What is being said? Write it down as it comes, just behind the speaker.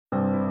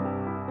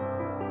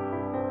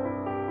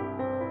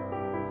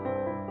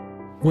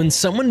When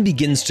someone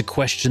begins to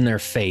question their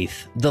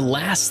faith, the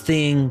last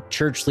thing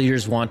church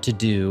leaders want to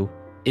do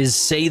is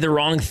say the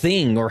wrong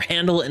thing or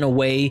handle it in a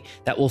way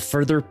that will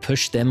further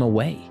push them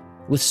away.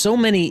 With so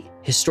many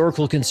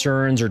historical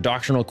concerns or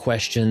doctrinal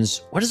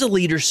questions, what is a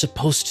leader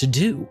supposed to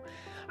do?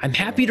 I'm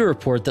happy to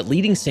report that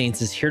Leading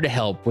Saints is here to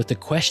help with the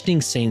Questioning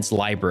Saints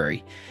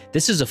library.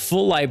 This is a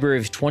full library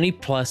of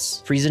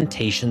 20+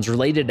 presentations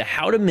related to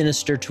how to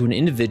minister to an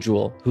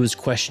individual who is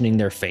questioning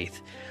their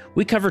faith.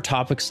 We cover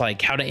topics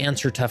like how to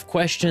answer tough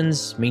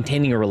questions,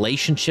 maintaining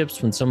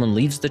relationships when someone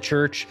leaves the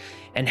church,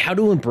 and how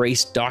to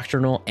embrace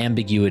doctrinal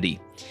ambiguity.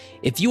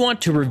 If you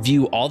want to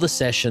review all the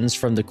sessions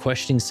from the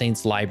Questioning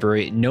Saints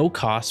library at no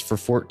cost for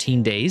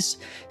 14 days,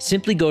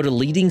 simply go to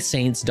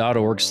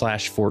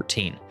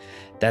leadingsaints.org/14.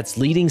 That's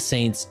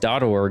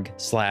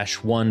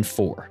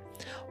leadingsaints.org/14.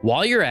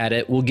 While you're at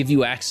it, we'll give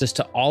you access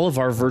to all of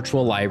our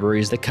virtual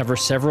libraries that cover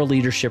several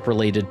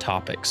leadership-related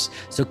topics.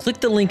 So click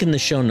the link in the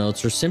show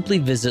notes or simply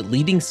visit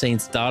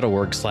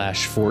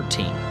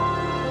leadingsaints.org/14.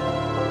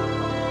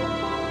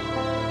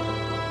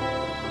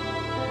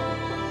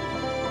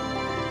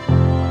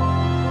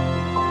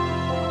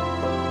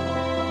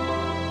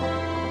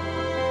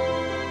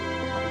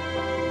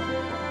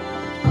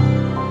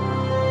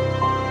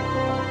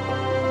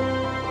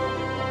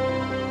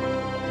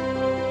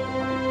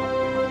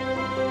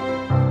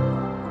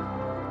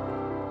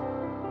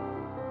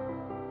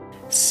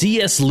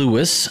 C.S.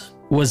 Lewis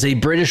was a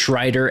British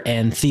writer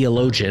and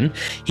theologian.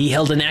 He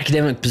held an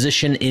academic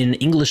position in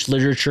English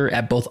literature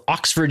at both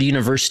Oxford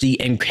University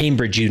and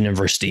Cambridge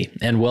University.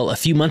 And well, a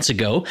few months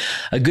ago,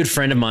 a good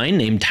friend of mine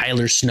named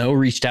Tyler Snow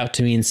reached out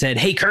to me and said,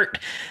 "Hey, Kurt,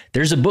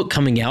 there's a book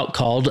coming out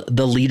called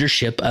The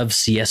Leadership of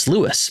C.S.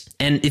 Lewis."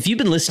 And if you've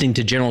been listening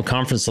to General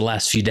Conference the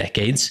last few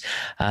decades,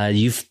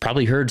 you've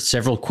probably heard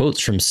several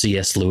quotes from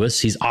C.S. Lewis.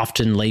 He's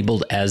often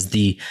labeled as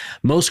the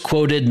most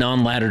quoted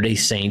non-Latter-day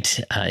Saint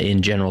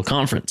in General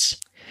Conference.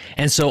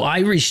 And so I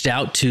reached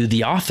out to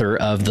the author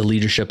of The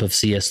Leadership of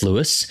C.S.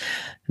 Lewis.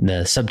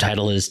 The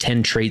subtitle is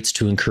 10 Traits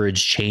to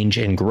Encourage Change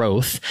and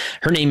Growth.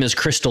 Her name is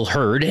Crystal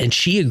Hurd, and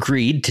she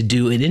agreed to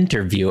do an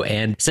interview.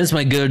 And since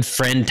my good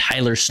friend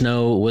Tyler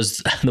Snow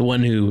was the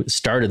one who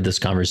started this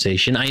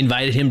conversation, I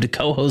invited him to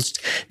co-host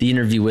the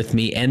interview with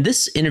me. And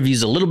this interview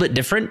is a little bit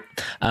different.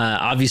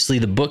 Obviously,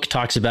 the book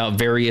talks about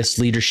various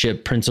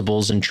leadership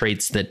principles and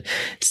traits that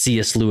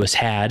C.S. Lewis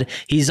had.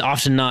 He's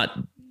often not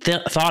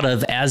thought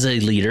of as a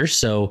leader.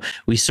 So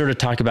we sort of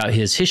talk about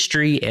his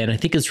history, and I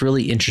think it's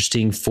really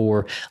interesting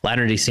for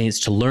Latter-day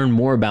Saints to learn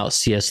more about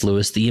C.S.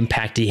 Lewis, the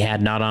impact he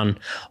had not on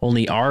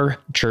only our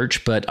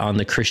church, but on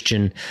the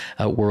Christian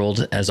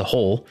world as a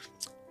whole.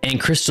 And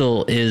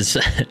Crystal is,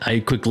 I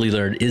quickly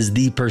learned, is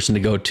the person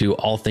to go to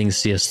all things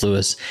C.S.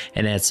 Lewis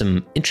and had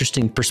some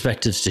interesting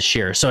perspectives to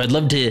share. So I'd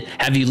love to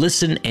have you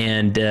listen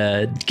and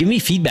give me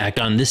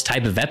feedback on this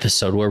type of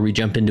episode where we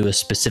jump into a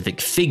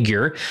specific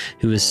figure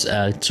who is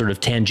sort of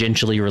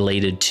tangentially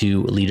related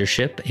to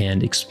leadership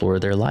and explore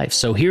their life.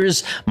 So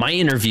here's my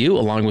interview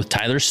along with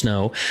Tyler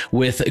Snow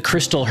with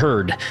Crystal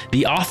Hurd,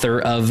 the author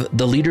of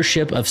The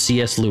Leadership of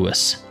C.S.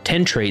 Lewis,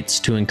 10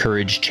 Traits to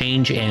Encourage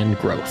Change and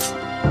Growth.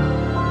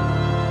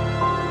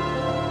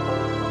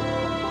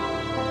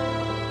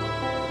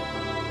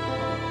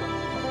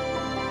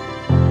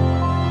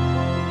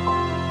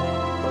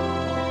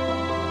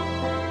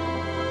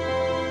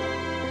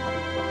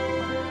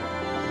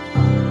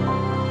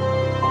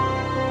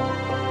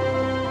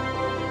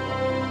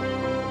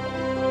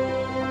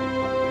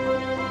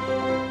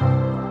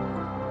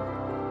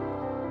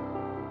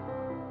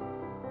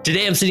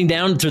 Today, I'm sitting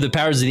down through the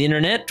powers of the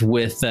internet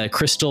with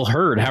Crystal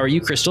Hurd. How are you,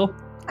 Crystal?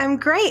 I'm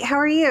great. How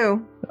are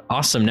you?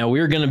 Awesome. Now,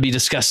 we're going to be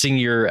discussing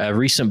your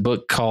recent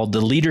book called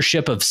The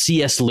Leadership of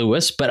C.S.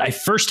 Lewis, but I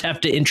first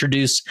have to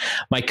introduce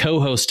my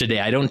co-host today.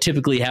 I don't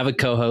typically have a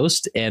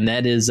co-host, and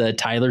that is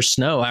Tyler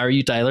Snow. How are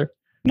you, Tyler?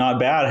 Not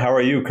bad. How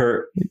are you,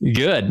 Kurt?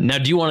 Good. Now,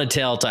 do you want to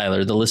tell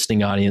Tyler, the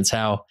listening audience,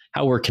 how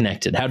we're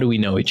connected? How do we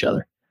know each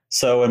other?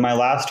 So in my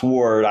last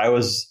ward, I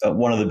was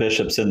one of the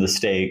bishops in the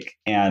stake,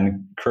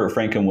 and Kurt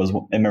Franken was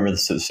a member of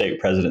the stake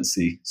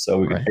presidency.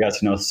 So I got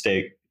to know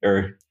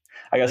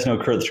I got to know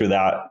Kurt through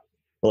that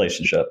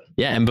relationship.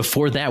 Yeah, and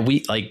before that,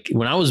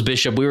 when I was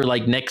bishop, we were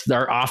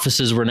our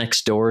offices were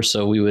next door,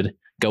 so we would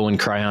go and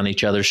cry on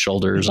each other's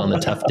shoulders on the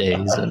tough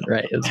days, and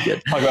right, it was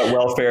good. Talk about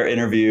welfare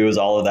interviews,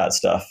 all of that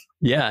stuff.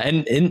 Yeah,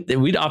 and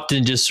we'd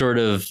often just sort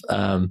of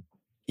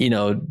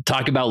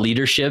talk about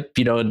leadership,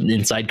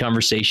 inside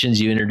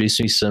conversations. You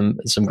introduced me some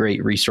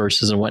great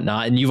resources and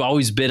whatnot. And you've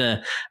always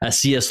been a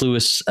C.S.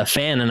 Lewis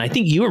fan. And I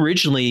think you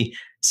originally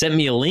sent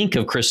me a link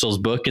of Crystal's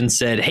book and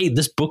said, "Hey,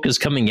 this book is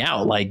coming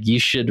out. Like, you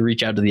should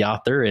reach out to the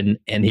author." And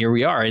here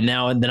we are. And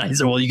then I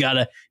said, "Well, you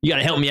gotta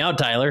help me out,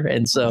 Tyler."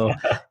 And so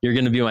you're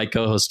going to be my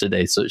co-host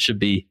today. So it should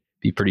be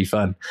pretty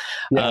fun.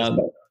 Yeah,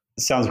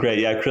 sounds great.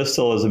 Yeah,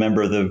 Crystal is a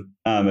member of the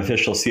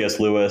official C.S.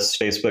 Lewis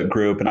Facebook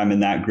group, and I'm in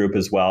that group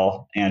as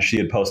well. And she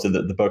had posted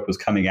that the book was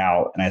coming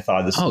out, and I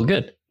thought this is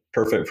good,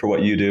 perfect for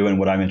what you do and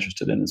what I'm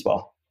interested in as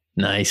well.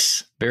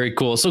 Nice. Very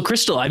cool. So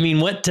Crystal, I mean,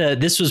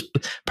 this was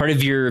part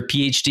of your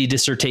PhD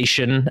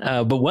dissertation,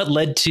 but what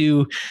led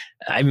to,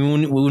 I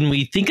mean, when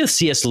we think of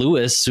C.S.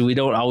 Lewis, we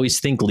don't always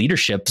think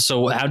leadership.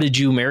 So how did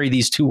you marry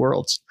these two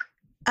worlds?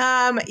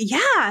 In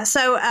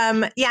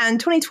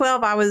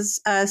 2012, I was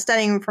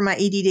studying for my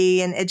EDD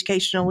in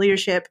educational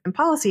leadership and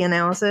policy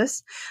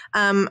analysis.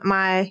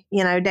 My,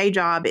 day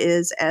job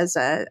is as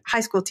a high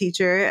school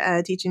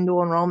teacher, teaching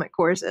dual enrollment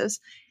courses.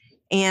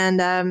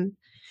 And,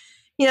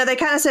 they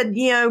kind of said,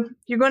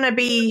 you're going to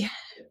be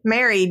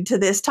married to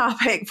this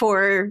topic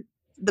for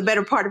the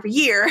better part of a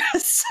year.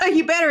 So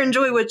you better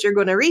enjoy what you're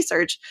going to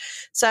research.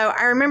 So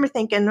I remember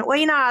thinking,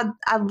 well,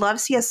 I love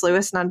C.S.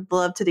 Lewis and I'd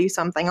love to do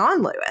something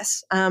on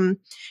Lewis. And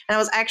I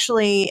was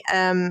actually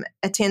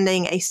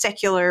attending a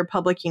secular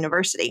public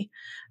university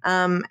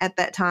at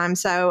that time.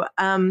 So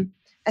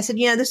I said,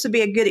 this would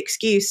be a good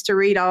excuse to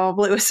read all of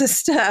Lewis's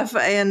stuff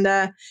and,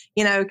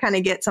 kind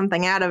of get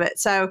something out of it.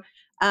 So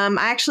I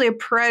actually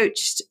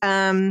approached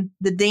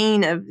the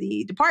dean of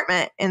the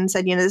department and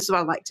said, this is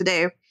what I'd like to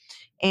do.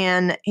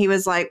 And he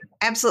was like,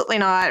 absolutely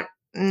not.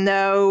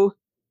 No.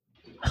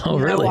 Oh,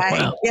 really? Way.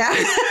 Wow. Yeah.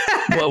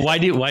 Well, why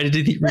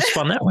did he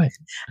respond that way?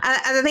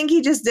 I think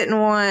he just didn't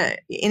want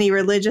any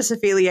religious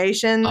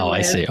affiliation. Oh,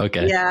 I see.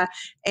 Okay. Yeah.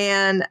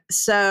 And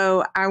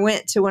so I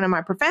went to one of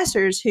my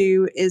professors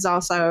who is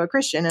also a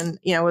Christian and,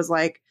 was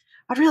like,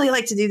 I'd really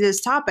like to do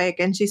this topic.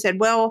 And she said,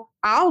 well,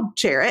 I'll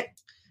chair it.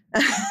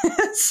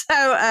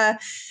 So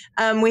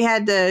we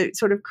had to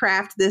sort of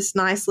craft this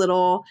nice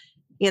little,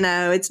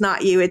 it's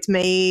not you, it's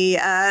me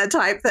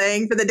type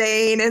thing for the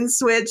dean and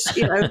switch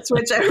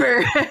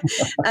over,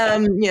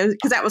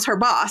 because that was her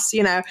boss,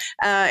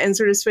 and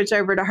sort of switch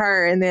over to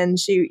her. And then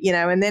she,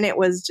 and then it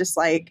was just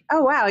like,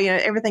 oh, wow,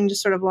 everything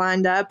just sort of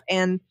lined up.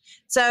 And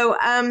so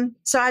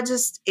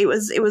it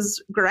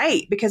was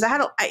great because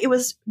it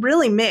was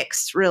really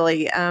mixed,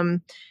 really. I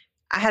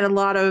had a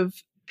lot of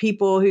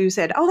people who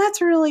said, oh,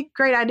 that's a really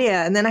great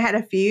idea. And then I had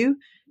a few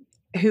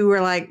who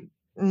were like,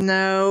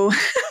 no,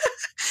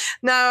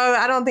 no,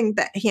 I don't think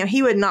that,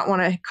 he would not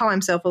want to call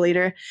himself a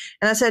leader.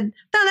 And I said,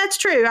 no, that's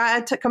true. I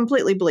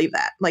completely believe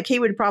that. Like he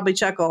would probably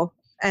chuckle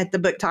at the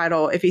book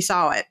title if he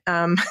saw it.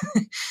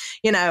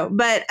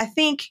 But I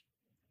think,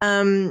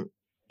 when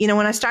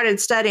I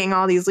started studying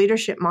all these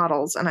leadership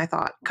models and I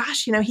thought,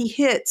 gosh, he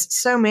hits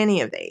so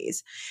many of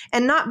these,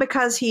 and not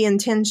because he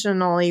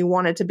intentionally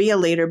wanted to be a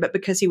leader, but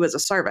because he was a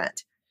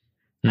servant.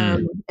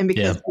 And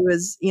because he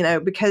was,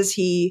 because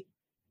he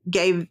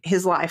gave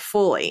his life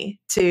fully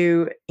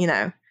to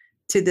the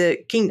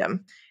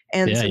kingdom.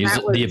 And so he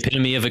was the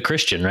epitome of a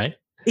Christian, right?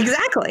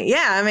 Exactly.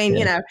 Yeah. I mean,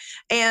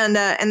 and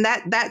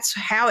that's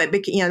how it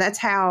became, that's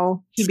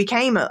how he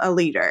became a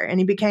leader,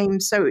 and he became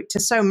to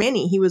so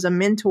many. He was a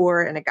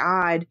mentor and a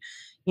guide.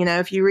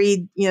 If you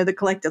read, the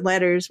collected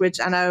letters,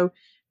 which I know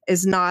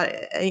is not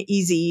an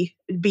easy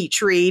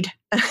beach read.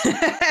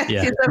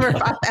 It's over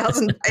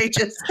 5,000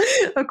 pages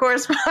of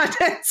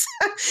correspondence.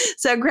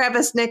 So grab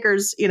a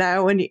Snickers,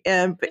 when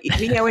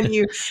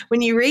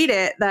you read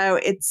it though,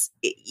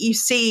 you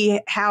see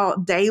how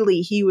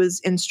daily he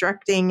was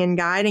instructing and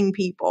guiding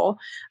people.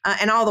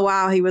 And all the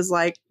while he was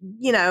like,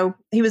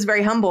 he was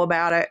very humble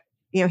about it.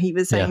 He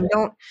was saying,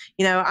 don't,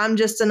 I'm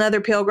just another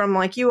pilgrim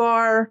like you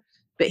are,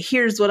 but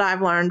here's what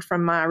I've learned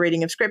from my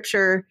reading of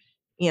scripture.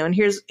 And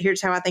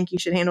here's how I think you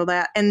should handle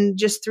that. And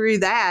just through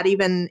that,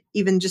 even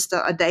just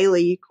a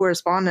daily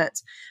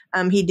correspondence,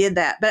 he did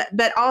that.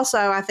 But also,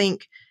 I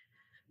think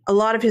a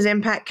lot of his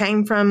impact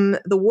came from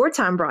the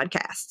wartime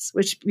broadcasts,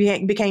 which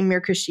became Mere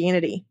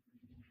Christianity.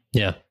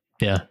 Yeah.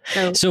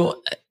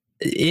 So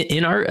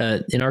in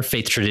our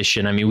faith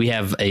tradition, I mean, we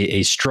have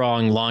a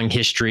strong, long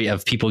history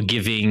of people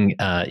giving,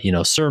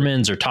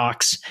 sermons or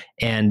talks.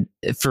 And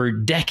for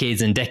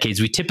decades and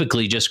decades, we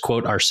typically just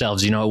quote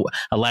ourselves.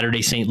 A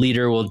Latter-day Saint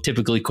leader will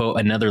typically quote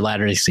another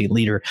Latter-day Saint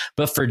leader.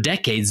 But for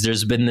decades,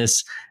 there's been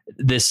this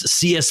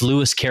C.S.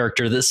 Lewis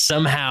character that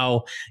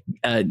somehow,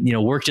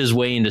 worked his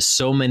way into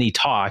so many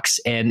talks.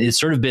 And it's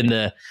sort of been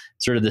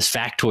this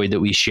factoid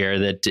that we share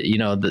that,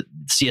 the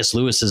C.S.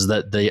 Lewis is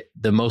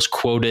the most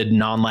quoted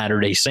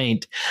non-Latter-day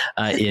Saint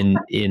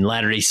in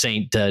Latter-day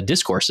Saint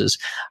discourses.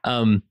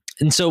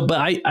 And so, but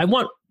I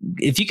want,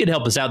 if you could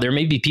help us out, there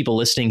may be people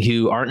listening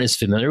who aren't as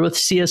familiar with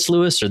C.S.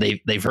 Lewis, or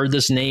they've heard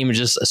this name and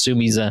just assume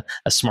he's a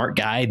smart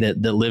guy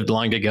that lived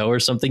long ago or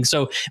something.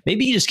 So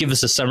maybe you just give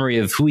us a summary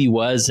of who he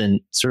was and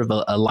sort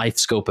of a life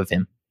scope of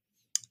him.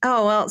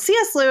 Oh, well,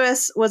 C.S.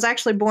 Lewis was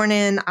actually born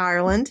in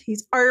Ireland.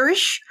 He's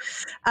Irish,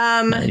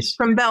 Nice.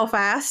 From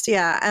Belfast.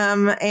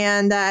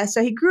 Yeah.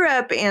 So he grew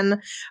up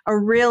in a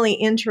really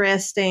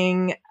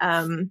interesting,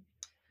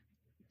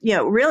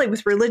 really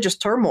with religious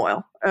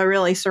turmoil,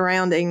 really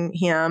surrounding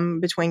him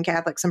between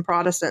Catholics and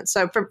Protestants.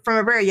 So from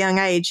a very young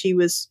age, he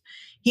was,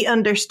 he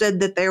understood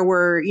that there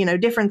were,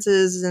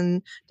 differences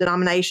in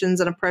denominations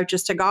and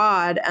approaches to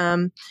God.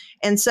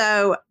 And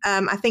so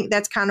I think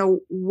that's kind of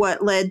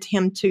what led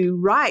him to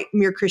write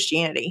Mere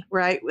Christianity,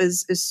 right?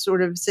 Is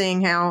sort of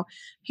seeing how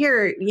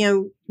here,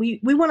 we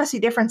want to see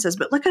differences,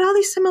 but look at all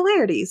these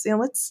similarities.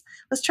 Let's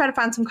try to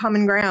find some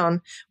common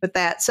ground with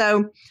that.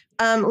 So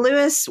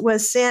Lewis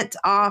was sent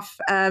off.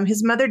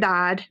 His mother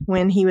died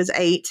when he was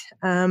 8.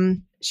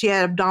 She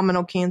had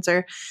abdominal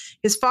cancer.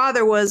 His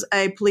father was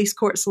a police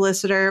court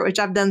solicitor, which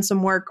I've done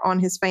some work on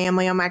his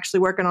family. I'm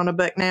actually working on a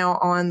book now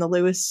on the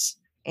Lewis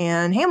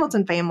and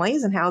Hamilton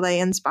families and how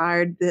they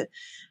inspired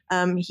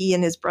he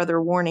and his brother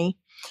Warnie.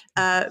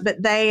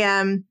 But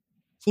they,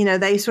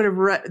 they sort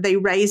of they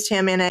raised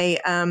him in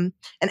an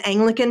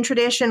Anglican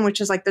tradition, which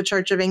is like the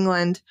Church of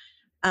England,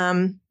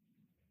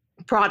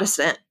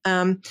 Protestant.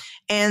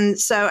 And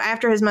so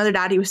after his mother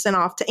died, he was sent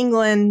off to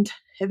England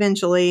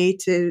eventually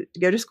to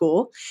go to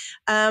school.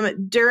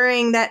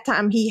 During that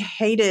time, he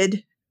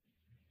hated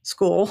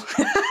school.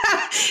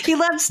 He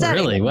loved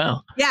studying. Really?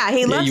 Wow. Yeah,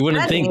 he loved you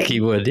wouldn't studying. think he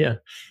would, yeah.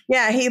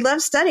 Yeah, he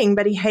loved studying,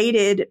 but he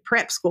hated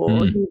prep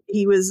school.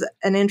 He was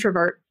an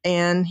introvert,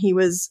 and he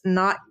was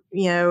not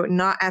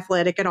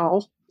athletic at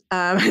all.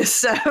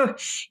 So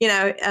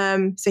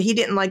he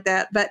didn't like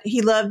that, but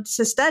he loved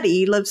to study.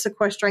 He loved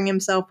sequestering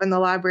himself in the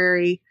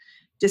library,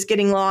 just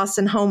getting lost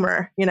in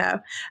Homer,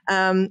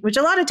 which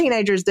a lot of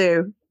teenagers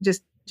do.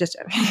 Just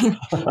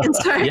and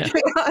sorry, Yeah.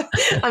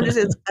 I'm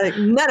just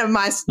none of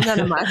my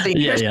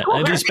teenagers. Yeah.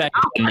 At least back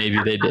then, maybe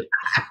they did.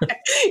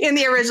 In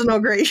the original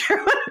Greek,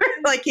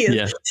 like he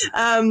is.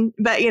 Yeah.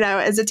 But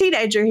as a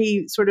teenager,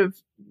 he sort of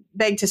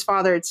begged his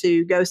father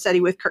to go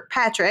study with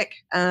Kirkpatrick,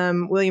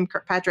 William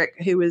Kirkpatrick,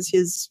 who was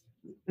his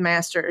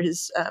master,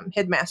 his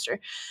headmaster,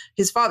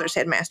 his father's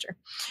headmaster.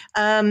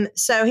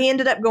 So he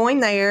ended up going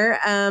there,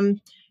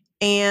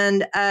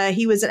 and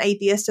he was an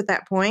atheist at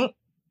that point.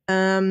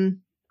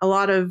 A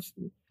lot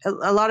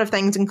of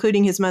things,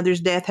 including his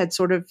mother's death, had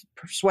sort of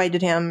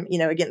persuaded him,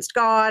 against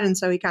God. And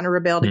so he kind of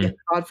rebelled against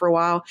God for a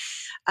while.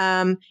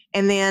 And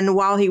then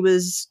while he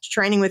was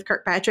training with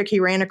Kirkpatrick, he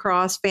ran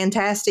across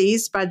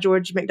Phantastes by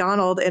George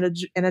MacDonald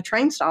in a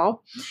train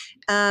stall.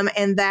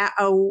 And that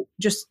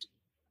just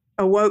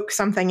awoke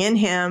something in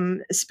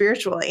him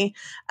spiritually.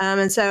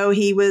 And so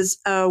he was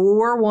a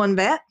World War I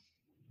vet.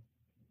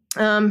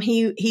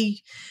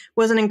 He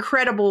was an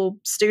incredible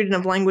student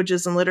of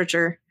languages and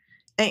literature.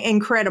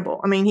 Incredible.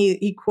 I mean,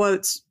 he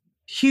quotes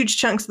huge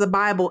chunks of the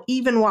Bible,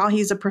 even while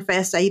he's a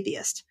professed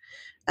atheist.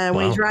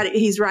 When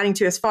he's writing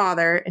to his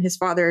father, and his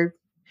father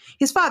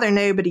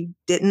knew, but he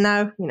didn't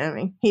know. You know what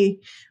I mean?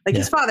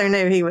 His father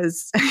knew he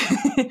was.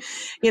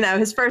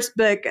 His first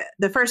book,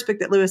 the first book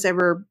that Lewis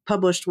ever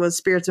published was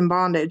Spirits in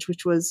Bondage,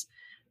 which was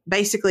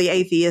basically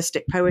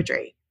atheistic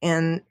poetry.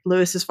 And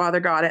Lewis's father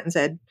got it and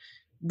said,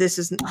 "This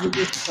is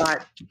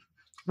not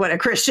what a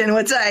Christian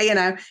would say."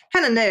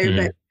 Kind of knew,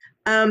 but.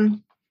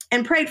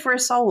 And prayed for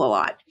his soul a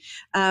lot.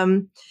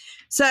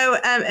 So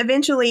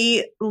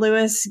eventually,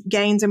 Lewis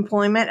gains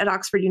employment at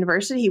Oxford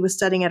University. He was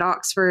studying at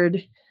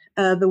Oxford.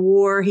 The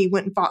war, he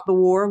went and fought the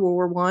war,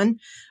 World War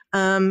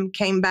I,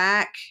 came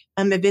back,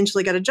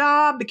 eventually got a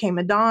job, became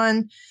a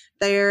Don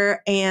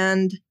there,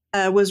 and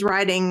was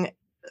writing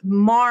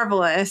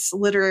marvelous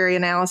literary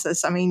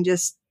analysis. I mean,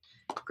 just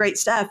great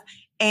stuff.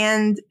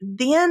 And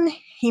then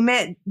he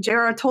met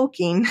J.R.R.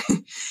 Tolkien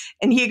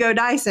and Hugo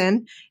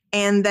Dyson,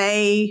 and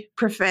they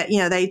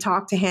they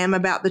talked to him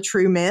about the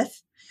true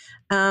myth.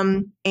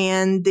 And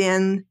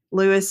then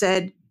Lewis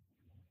said,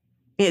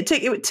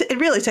 it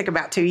really took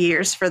about 2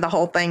 years for the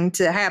whole thing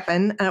to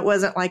happen. It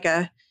wasn't like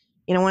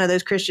one of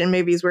those Christian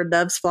movies where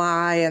doves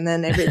fly and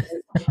then everything's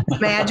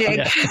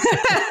magic.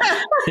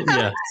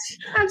 Yeah.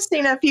 I've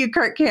seen a few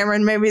Kirk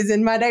Cameron movies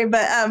in my day,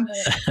 but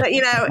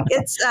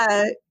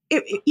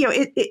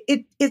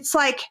it's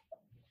like,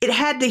 it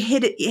had to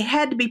hit it. It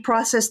had to be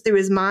processed through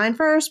his mind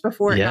first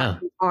before it got to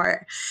his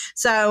heart.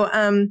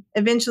 So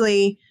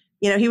eventually,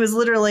 he was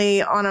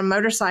literally on a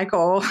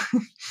motorcycle,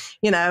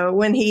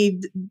 when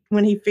he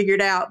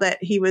figured out that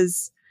he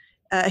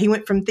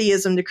went from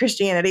theism to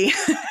Christianity.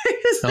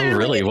 Oh,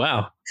 really?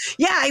 Wow.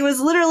 Yeah, he was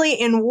literally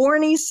in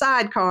Warnie's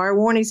sidecar.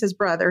 Warnie's his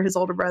brother, his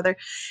older brother.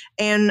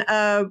 And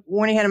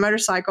Warnie had a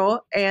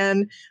motorcycle,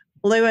 and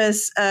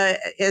Lewis,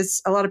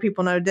 as a lot of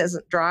people know,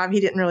 doesn't drive. He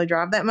didn't really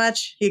drive that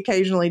much. He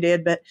occasionally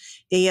did, but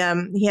he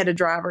had a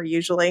driver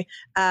usually.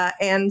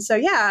 And so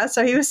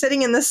he was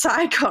sitting in the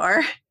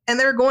sidecar, and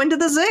they were going to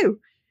the zoo.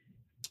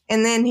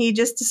 And then he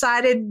just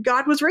decided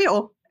God was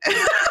real.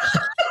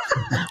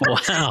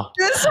 Wow.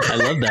 I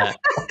love that.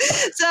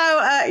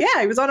 So,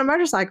 he was on a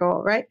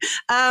motorcycle, right?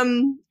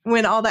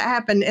 When all that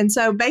happened. And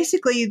so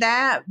basically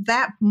that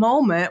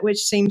moment, which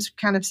seems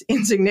kind of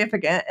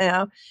insignificant,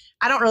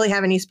 I don't really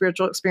have any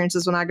spiritual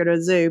experiences when I go to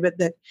a zoo, but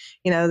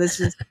this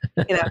is,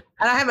 and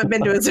I haven't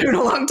been to a zoo in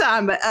a long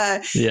time, but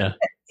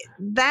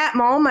that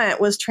moment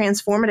was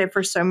transformative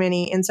for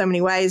in so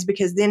many ways,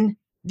 because then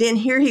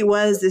here he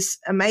was, this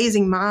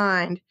amazing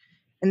mind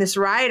and this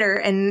writer,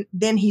 and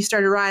then he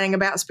started writing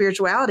about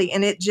spirituality,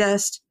 and it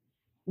just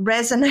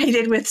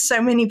resonated with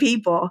so many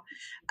people.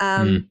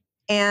 I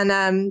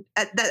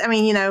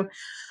mean, you know,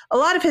 a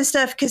lot of his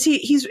stuff, because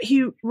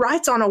he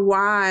writes on a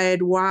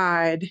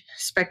wide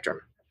spectrum,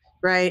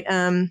 right?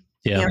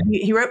 You know,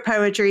 he wrote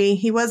poetry.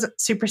 He wasn't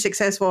super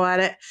successful at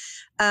it,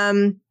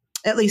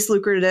 at least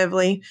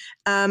lucratively.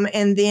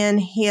 And then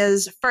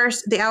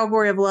The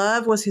Allegory of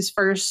Love was his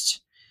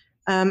first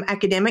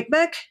academic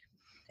book,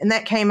 and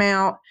that came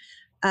out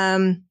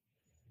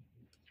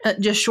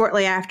just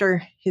shortly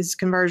after his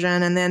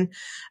conversion. And then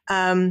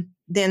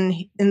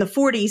in the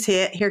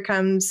 40s here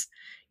comes,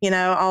 you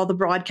know, all the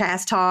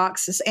broadcast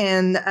talks,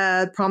 and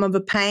Problem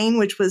of Pain,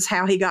 which was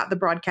how he got the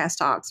broadcast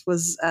talks,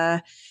 was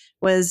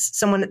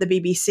someone at the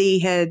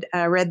BBC had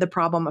read The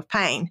Problem of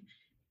Pain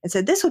and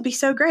said, this would be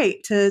so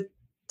great to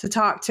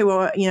talk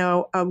to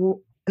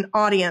an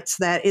audience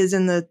that is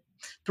in the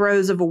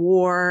throes of a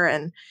war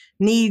and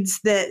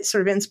needs that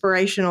sort of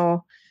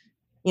inspirational,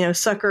 you know,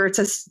 succor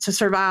to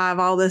survive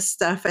all this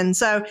stuff. And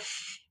so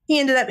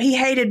he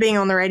hated being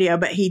on the radio,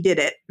 but he did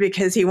it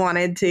because he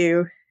wanted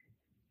to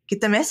get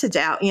the message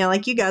out, you know,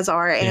 like you guys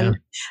are.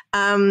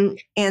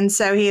 And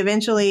so he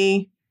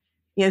eventually,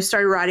 you know,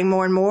 started writing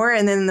more and more.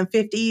 And then in the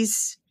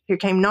 50s, here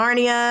came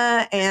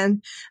Narnia.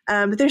 And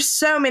but there's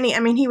so many, I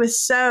mean, he was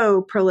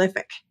so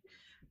prolific,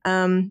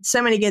 so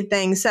many good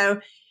things. So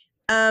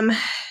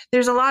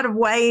there's a lot of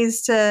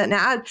ways to,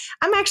 now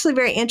I'm actually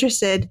very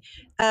interested.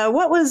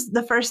 What was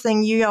the first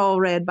thing you all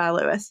read by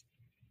Lewis?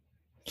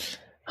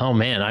 Oh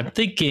man, I'm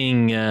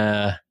thinking,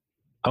 I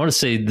want to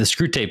say the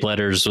Screw Tape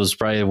Letters was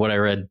probably what I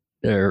read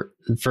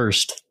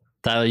first.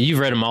 Tyler, you've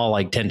read them all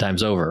like 10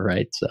 times over,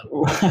 right? So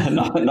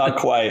not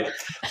quite.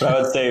 But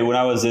I would say when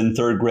I was in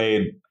third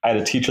grade, I had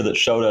a teacher that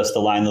showed us The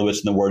Lion, the Witch,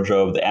 and the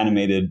Wardrobe, the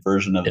animated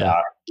version of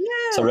that. Yeah.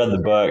 So I read the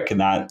book,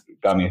 and that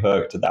got me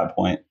hooked at that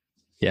point.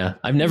 Yeah,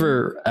 I've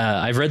never.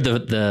 I've read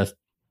the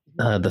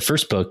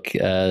first book.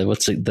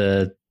 What's it?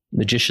 The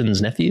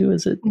Magician's Nephew?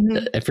 Is it?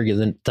 Mm-hmm. I forget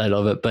the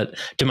title of it, but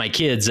to my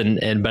kids,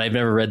 but I've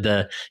never read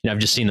I've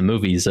just seen the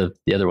movies of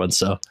the other ones.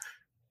 So,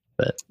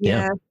 but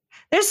yeah.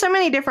 There's so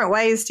many different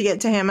ways to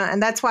get to him.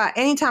 And that's why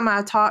anytime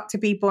I talk to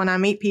people and I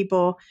meet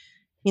people,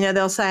 you know,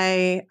 they'll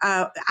say,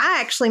 I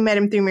actually met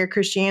him through Mere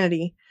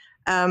Christianity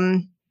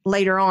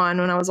later on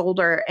when I was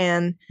older.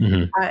 And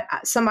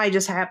somebody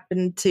just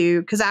happened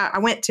to, because I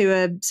went to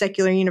a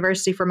secular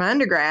university for my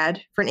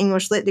undergrad for an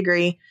English lit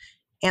degree.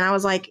 And I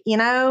was like, you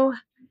know,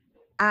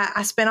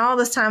 I spent all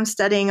this time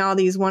studying all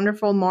these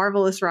wonderful,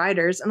 marvelous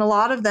writers, and a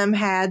lot of them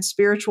had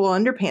spiritual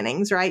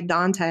underpinnings, right?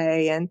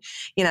 Dante and,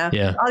 you know,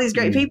 all these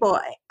great people.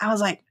 I was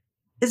like,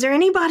 is there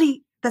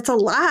anybody that's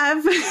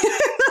alive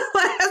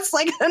that's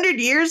like 100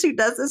 years who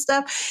does this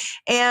stuff?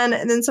 And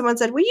then someone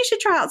said, well, you should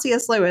try out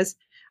C.S. Lewis.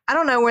 I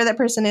don't know where that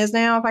person is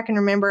now. If I can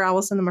remember, I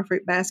will send them a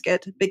fruit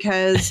basket,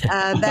 because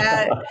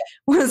that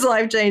was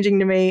life-changing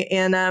to me.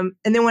 And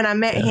then when I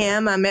met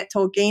him, I met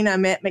Tolkien, I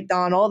met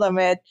MacDonald, I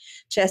met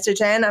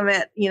Chesterton, I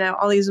met, you know,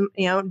 all these,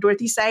 you know,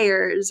 Dorothy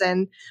Sayers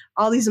and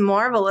all these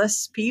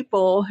marvelous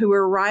people who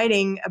were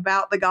writing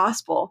about the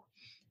gospel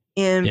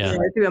in you know,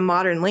 through a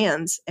modern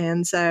lens.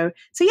 And so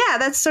yeah,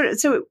 that's sort of,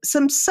 so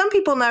some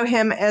people know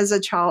him as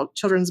a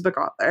children's book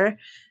author.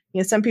 You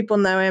know, some people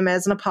know him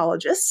as an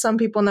apologist. Some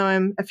people know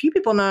him. A few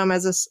people know him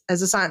as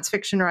a science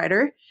fiction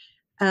writer.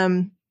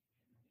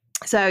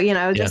 So you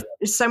know, just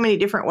there's so many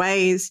different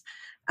ways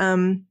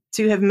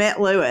to have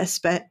met Lewis.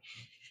 But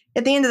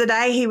at the end of the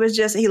day, he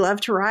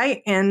loved to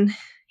write, and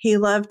he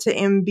loved to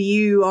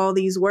imbue all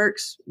these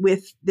works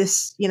with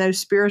this, you know,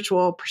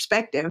 spiritual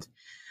perspective,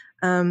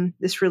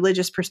 this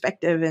religious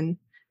perspective, and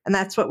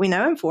that's what we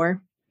know him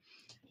for.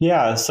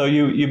 Yeah. So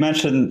you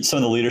mentioned some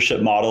of the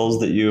leadership models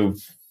that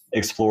you've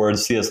explored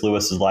C.S.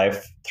 Lewis's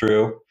life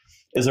through.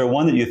 Is there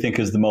one that you think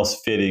is the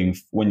most fitting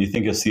when you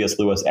think of C.S.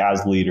 Lewis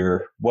as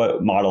leader?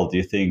 What model do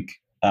you think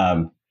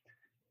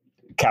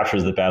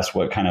captures the best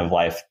what kind of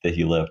life that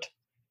he lived?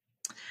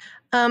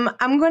 I'm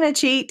going to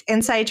cheat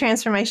and say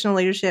transformational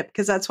leadership,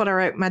 because that's what I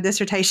wrote my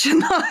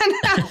dissertation on.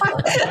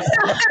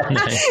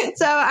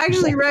 So I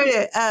actually wrote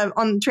it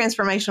on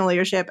transformational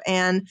leadership,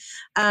 and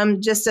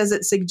just as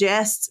it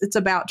suggests, it's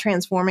about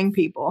transforming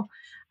people.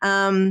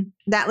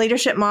 That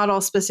leadership model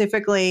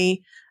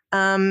specifically,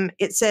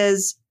 it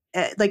says,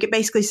 like it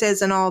basically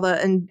says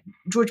and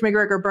George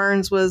McGregor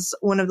Burns was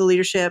one of the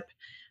leadership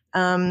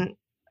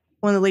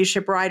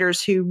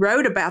writers who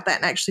wrote about that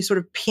and actually sort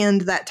of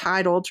pinned that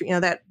title, you know,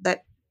 that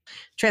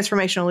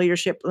transformational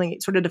leadership,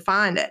 sort of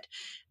defined it.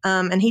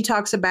 And he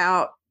talks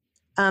about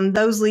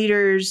those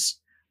leaders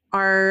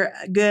are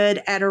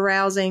good at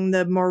arousing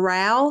the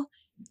morale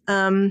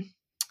and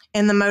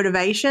the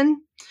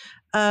motivation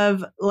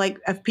of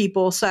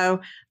people.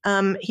 So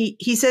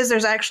he says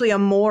there's actually a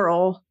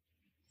moral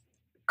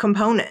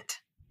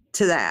component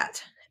to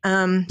that.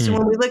 So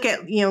when we look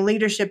at, you know,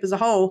 leadership as a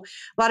whole,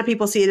 a lot of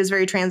people see it as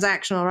very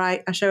transactional,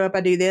 right? I show up,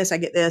 I do this, I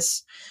get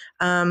this.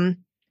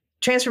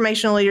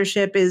 Transformational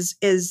leadership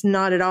is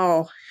not at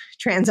all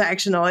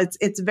transactional.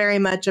 It's very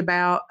much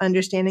about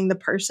understanding the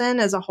person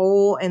as a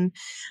whole, and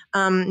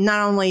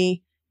not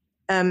only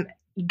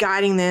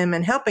guiding them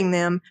and helping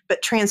them,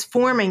 but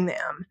transforming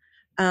them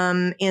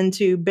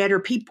into better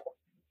people.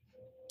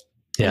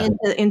 Yeah.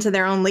 Into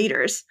their own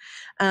leaders.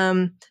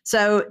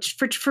 So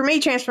for me,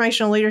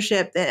 transformational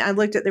leadership, I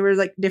looked at, there were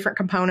like different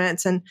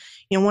components, and,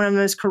 one of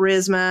them is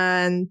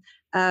charisma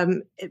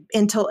and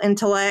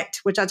intellect,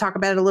 which I talk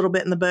about a little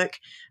bit in the book.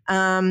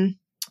 And,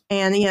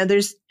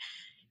 there's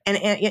an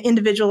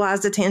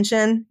individualized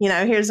attention.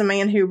 Here's a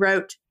man who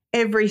wrote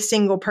every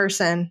single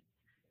person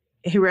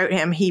who wrote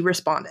him, he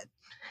responded.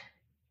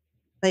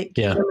 Like,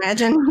 can you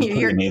imagine?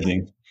 You're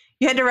amazing.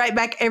 You had to write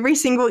back every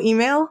single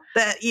email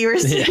that you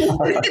received. Yeah.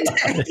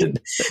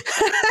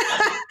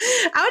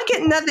 I would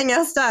get nothing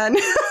else done.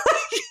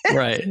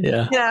 Right.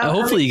 Yeah.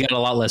 Hopefully you got a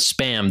lot less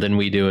spam than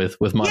we do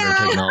with modern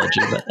technology.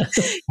 But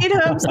you'd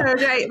hope so,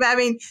 right? But I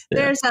mean,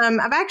 there's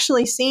I've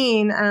actually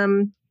seen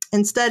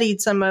and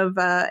studied some of,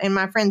 and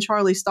my friend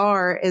Charlie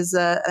Starr is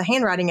a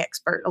handwriting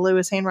expert, a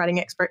Lewis handwriting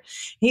expert.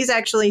 He's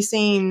actually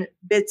seen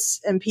bits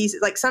and pieces.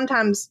 Like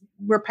sometimes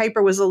where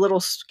paper was a little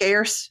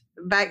scarce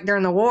back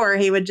during the war,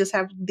 he would just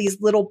have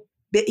these little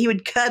he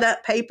would cut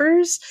up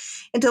papers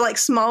into like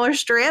smaller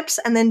strips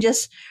and then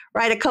just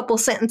write a couple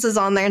sentences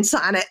on there and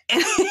sign it,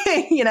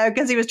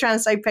 because he was trying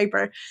to save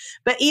paper.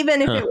 But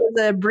even if it was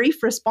a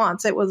brief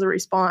response, it was a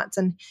response.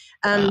 And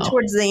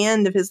towards the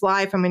end of his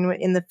life, I mean,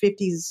 in the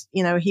 50s,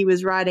 he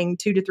was writing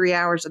 2 to 3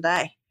 hours a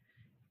day,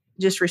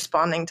 just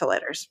responding to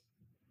letters.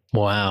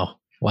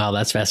 Wow,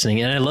 that's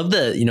fascinating. And I love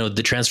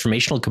the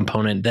transformational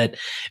component, that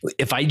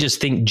if I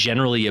just think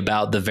generally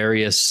about the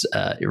various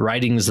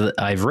writings that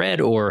I've read,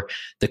 or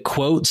the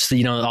quotes,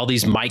 all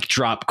these mic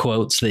drop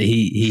quotes that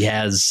he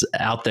has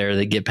out there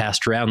that get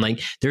passed around, like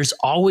there's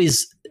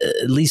always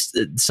at least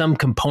some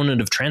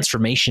component of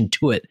transformation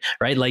to it,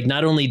 right? Like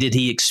not only did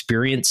he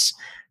experience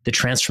the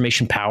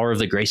transformation power of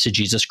the grace of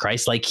Jesus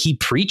Christ, like he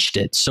preached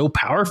it so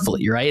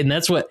powerfully, right? And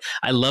that's what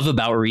I love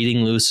about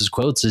reading Lewis's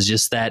quotes, is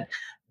just that,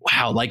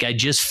 wow, like I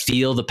just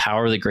feel the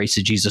power of the grace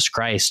of Jesus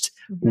Christ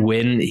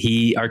when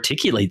he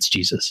articulates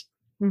Jesus.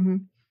 Mm-hmm.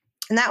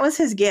 And that was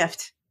his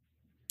gift.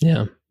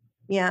 Yeah.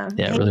 Yeah.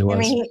 Yeah, it really was. I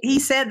mean, he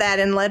said that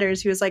in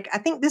letters. He was like, I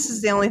think this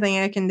is the only thing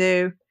I can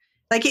do.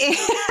 Like he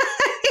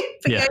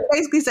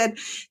basically said,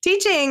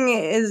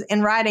 teaching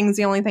and writing is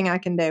the only thing I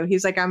can do.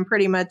 He's like, I'm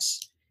pretty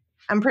much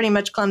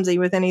clumsy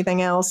with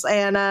anything else.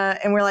 And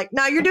we're like,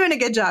 no, you're doing a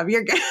good job.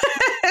 You're good.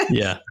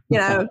 Yeah.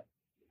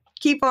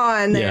 Keep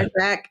on there,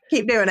 Jack.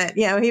 Keep doing it.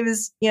 He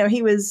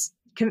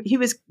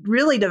was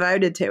really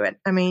devoted to it.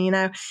 I mean,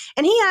 and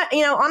he had,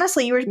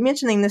 honestly, you were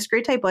mentioning the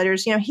screw tape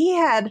letters. He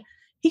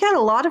got a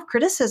lot of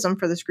criticism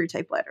for the screw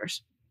tape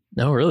letters.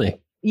 No,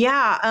 really?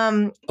 Yeah.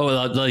 I'm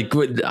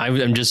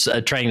just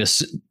trying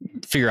to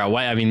figure out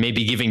why. I mean,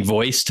 maybe giving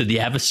voice to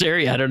the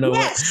adversary. I don't know.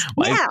 Yes.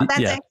 Why. Yeah,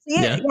 that's actually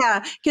it.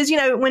 Yeah. Because,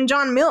 when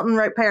John Milton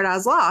wrote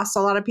Paradise Lost,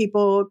 a lot of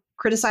people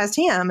criticized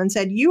him and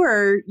said, you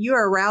are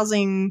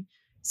arousing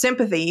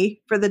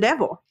sympathy for the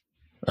devil.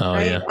 Oh,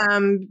 right? yeah.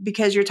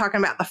 Because you're talking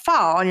about the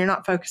fall and you're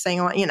not focusing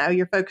on,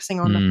 you're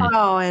focusing on the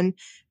fall and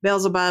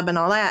Beelzebub and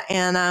all that.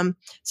 And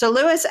so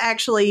Lewis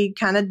actually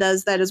kind of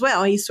does that as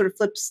well. He sort of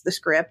flips the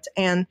script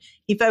and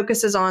he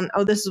focuses on,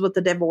 this is what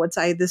the devil would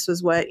say. This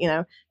is what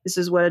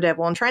a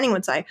devil in training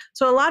would say.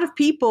 So a lot of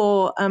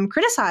people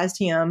criticized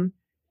him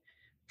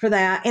for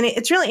that. And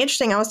it's really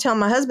interesting. I was telling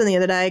my husband the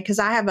other day, because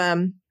I have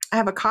a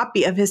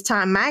copy of his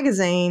Time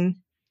magazine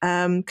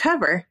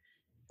cover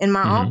in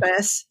my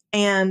office.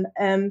 And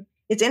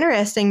it's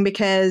interesting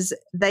because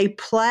they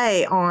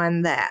play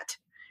on that,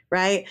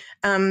 right?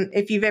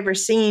 If you've ever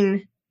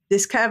seen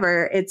this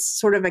cover, it's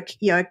sort of a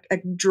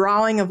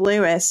drawing of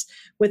Lewis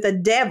with a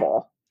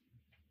devil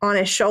on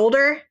his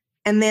shoulder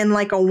and then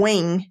like a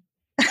wing.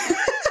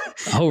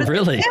 Oh,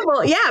 really?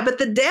 But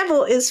the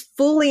devil is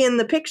fully in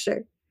the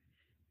picture.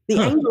 The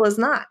angel is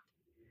not.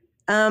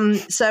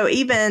 So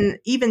even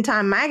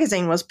Time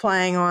magazine was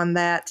playing on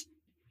that,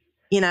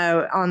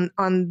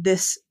 on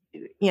this,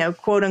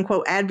 quote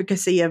unquote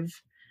advocacy of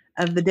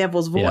the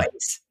devil's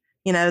voice.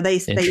 They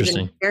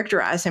even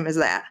characterize him as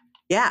that.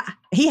 Yeah.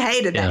 He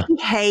hated that. He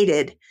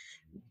hated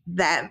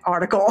that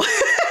article.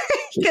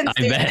 I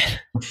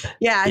bet.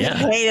 Yeah. He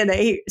hated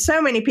it.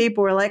 So many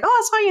people were like,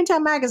 I saw you in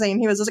Time magazine.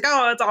 He was just like,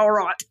 it's all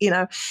right. He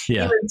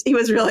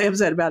was really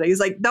upset about it. He's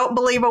like, don't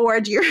believe a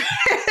word you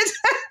read.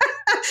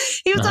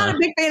 He was not a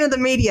big fan of the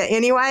media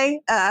anyway.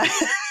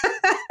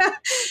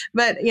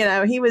 But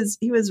he was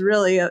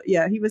really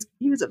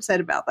he was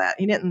upset about that.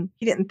 He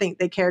didn't think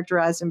they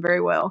characterized him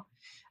very well.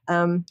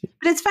 But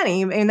it's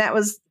funny. I mean,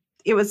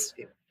 it was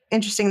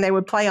interesting they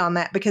would play on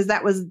that, because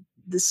that was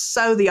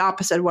the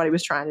opposite of what he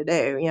was trying to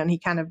do. And he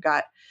kind of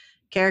got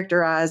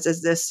characterized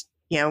as this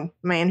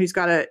man who's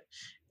got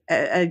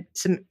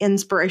some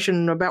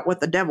inspiration about what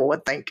the devil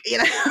would think.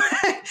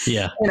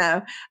 Yeah.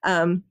 But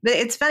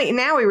it's funny.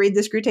 Now we read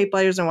the screw tape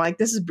letters and we're like,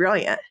 this is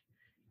brilliant.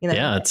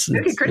 Yeah, it's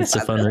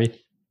a fun read.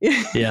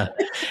 Yeah.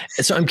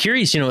 So I'm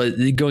curious,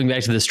 going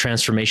back to this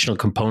transformational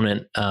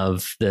component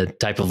of the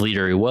type of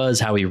leader he was,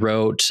 how he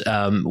wrote,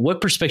 what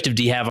perspective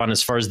do you have on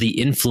as far as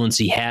the influence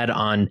he had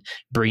on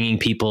bringing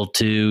people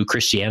to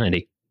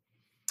Christianity?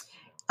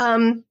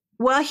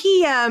 Well,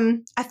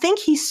 I think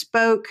he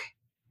spoke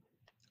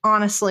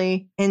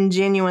honestly and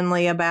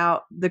genuinely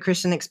about the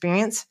Christian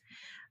experience.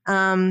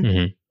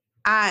 I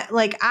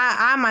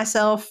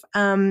myself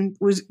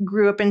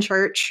grew up in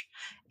church,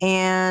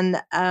 and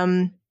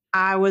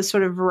I was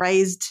sort of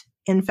raised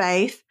in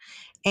faith,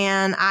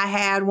 and I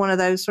had one of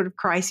those sort of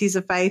crises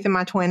of faith in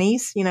my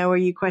 20s, where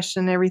you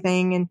question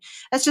everything, and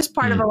that's just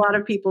part of a lot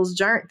of people's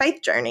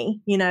faith journey,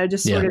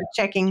 just sort of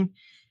checking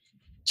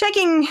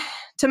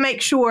to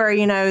make sure,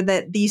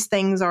 that these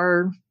things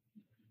are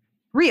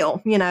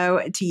real,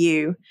 to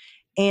you.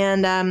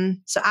 And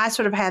so I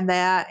sort of had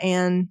that,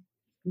 and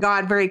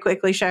God very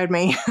quickly showed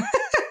me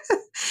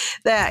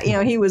that,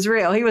 he was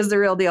real. He was the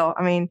real deal.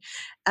 I mean,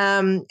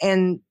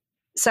 and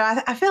so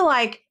I feel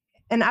like,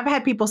 and I've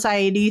had people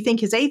say, do you think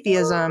his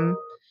atheism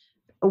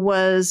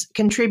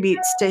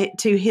contributes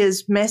to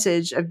his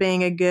message of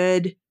being a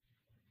good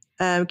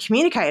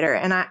communicator?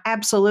 And I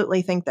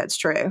absolutely think that's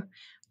true.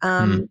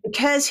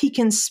 Because he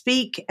can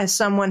speak as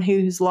someone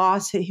who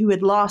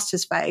had lost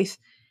his faith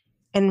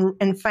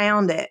and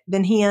found it,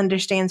 then he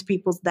understands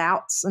people's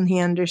doubts, and he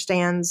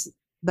understands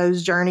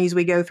those journeys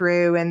we go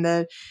through, and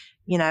the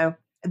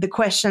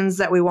questions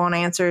that we want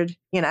answered,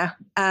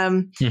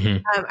 I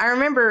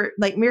remember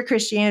like Mere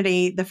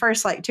Christianity, the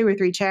first like 2 or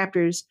 3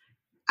 chapters,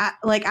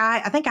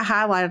 I think I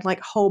highlighted like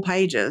whole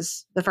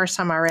pages the first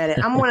time I read it.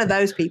 I'm one of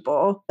those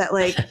people that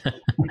like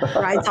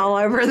writes all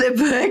over the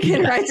book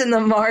and writes in the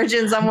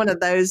margins. I'm one of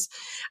those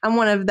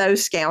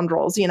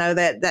scoundrels,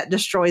 that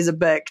destroys a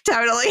book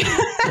totally,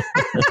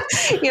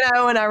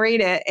 when I read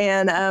it.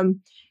 And I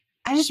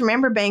just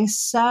remember being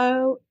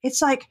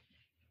it's like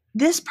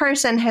this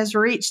person has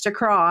reached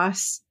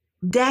across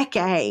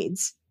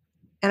decades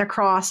and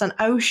across an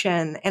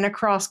ocean and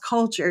across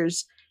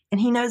cultures, and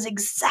he knows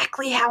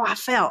exactly how I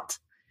felt.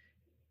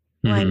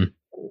 And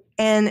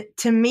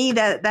to me,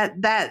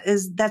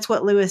 that's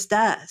what Lewis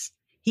does.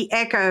 He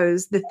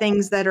echoes the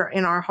things that are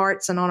in our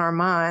hearts and on our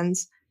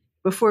minds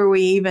before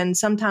we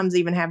sometimes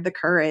even have the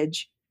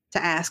courage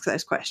to ask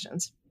those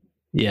questions.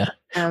 Yeah.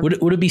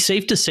 Would it be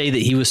safe to say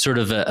that he was sort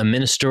of a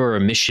minister or a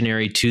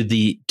missionary to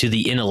the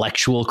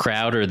intellectual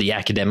crowd or the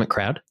academic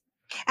crowd?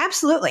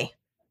 Absolutely.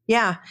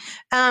 Yeah.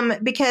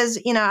 Because,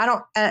 I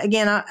don't,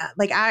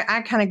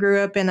 I kind of grew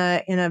up in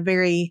a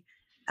very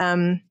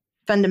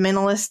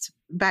fundamentalist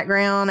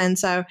background. And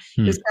so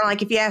it's kind of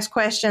like, if you ask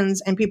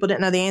questions and people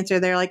didn't know the answer,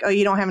 they're like, oh,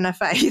 you don't have enough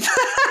faith.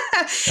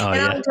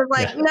 I was just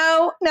like,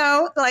 no,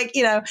 like,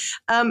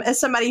 as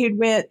somebody who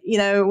went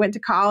to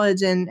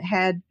college and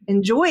had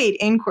enjoyed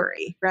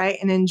inquiry, right.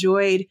 And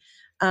enjoyed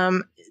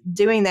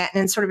doing that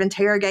and sort of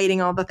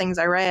interrogating all the things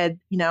I read,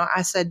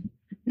 I said,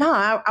 no,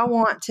 I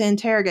want to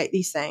interrogate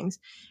these things.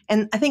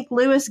 And I think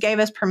Lewis gave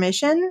us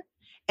permission,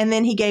 and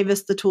then he gave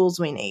us the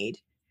tools we need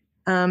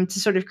to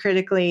sort of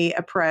critically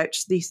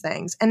approach these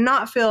things and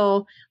not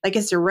feel like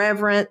it's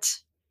irreverent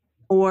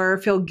or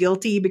feel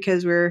guilty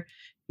because we're,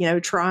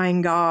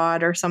 trying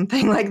God or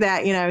something like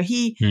that. I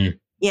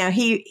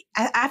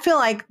feel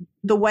like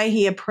the way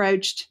he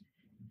approached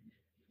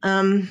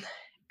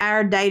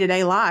our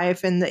day-to-day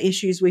life and the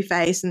issues we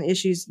face and the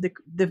issues,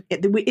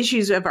 the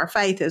issues of our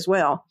faith as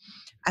well.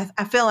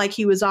 I feel like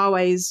he was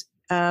always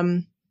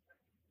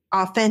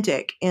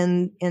authentic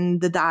in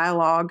the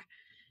dialogue,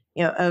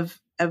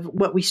 of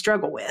what we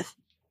struggle with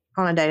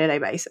on a day-to-day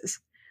basis.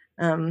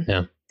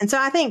 And so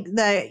I think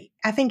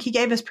he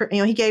gave us,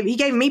 he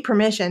gave me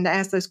permission to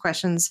ask those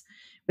questions,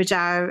 which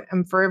I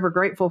am forever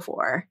grateful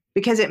for,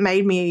 because it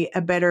made me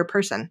a better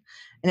person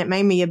and it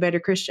made me a better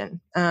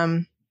Christian,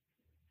 to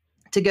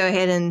go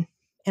ahead and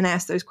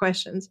ask those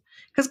questions,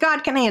 because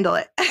God can handle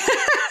it.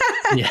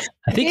 Yeah,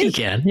 I think he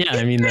can. Yeah,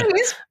 I mean,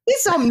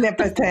 he's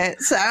omnipotent,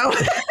 so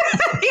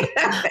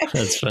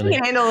that's funny. He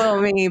can handle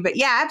little me, but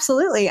yeah,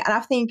 absolutely. And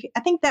I think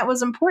that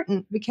was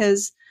important,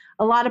 because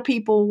a lot of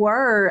people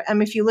were.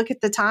 If you look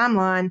at the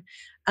timeline,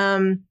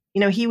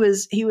 he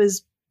was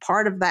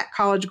part of that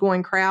college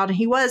going crowd, and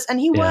he was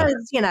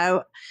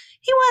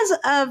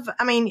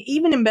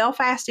even in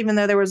Belfast, even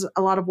though there was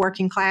a lot of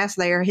working class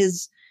there,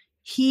 his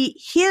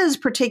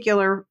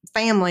particular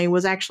family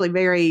was actually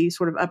very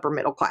sort of upper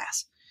middle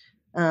class.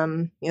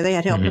 They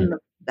had help in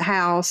the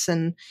house,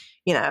 and,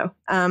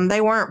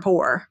 they weren't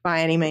poor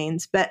by any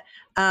means, but,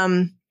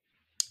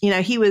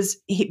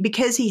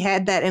 because he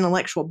had that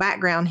intellectual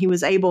background, he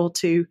was able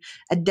to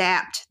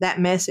adapt that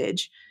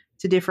message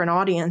to different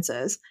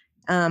audiences,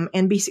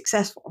 and be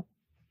successful.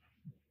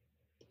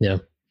 Yeah.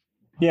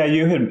 Yeah.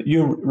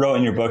 You wrote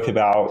in your book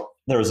about,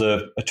 there was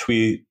a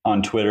tweet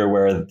on Twitter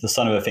where the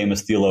son of a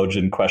famous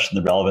theologian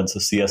questioned the relevance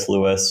of C.S.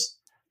 Lewis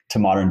to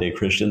modern day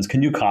Christians.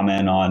 Can you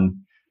comment on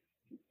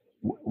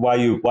why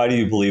do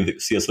you believe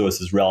that C.S.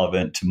 Lewis is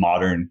relevant to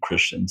modern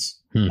Christians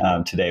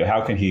today?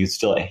 How can he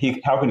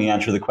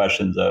answer the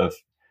questions of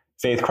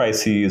faith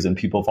crises and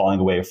people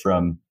falling away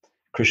from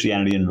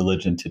Christianity and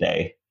religion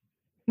today?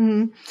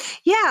 Mm-hmm.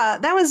 Yeah,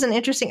 that was an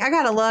interesting. I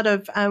got a lot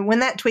of when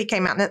that tweet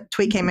came out. And that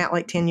tweet came out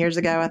like 10 years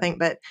ago, I think.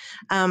 But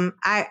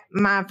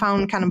my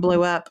phone kind of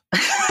blew up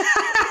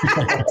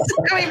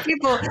So many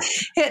people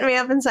hitting me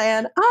up and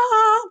saying,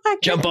 "Oh, my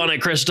Jump on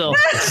it, Crystal.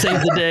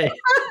 Save the day."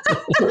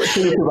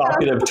 Pretty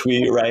provocative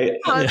tweet, right?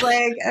 I was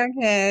like,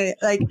 okay,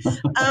 like,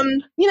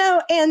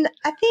 and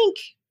I think,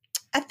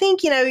 I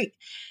think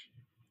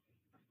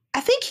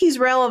he's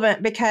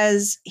relevant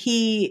because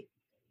he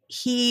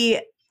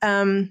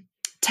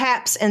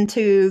taps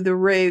into the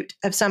root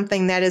of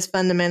something that is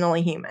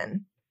fundamentally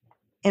human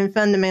and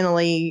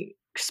fundamentally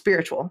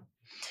spiritual.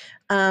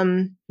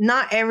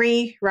 Not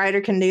every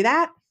writer can do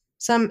that.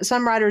 Some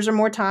writers are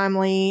more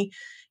timely.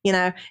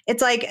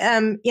 It's like,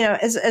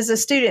 as a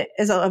student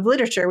of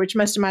literature, which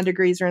most of my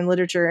degrees are in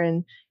literature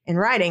and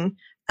writing,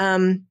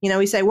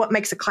 we say, what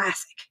makes a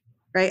classic,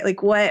 right?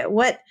 Like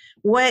what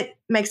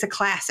makes a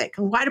classic?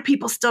 Why do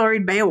people still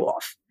read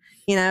Beowulf?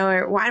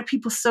 Or why do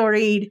people still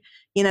read,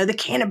 the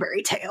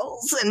Canterbury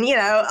Tales and,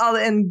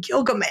 and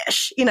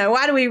Gilgamesh?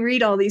 Why do we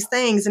read all these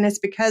things? And it's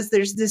because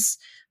there's this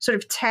sort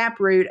of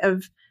taproot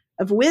of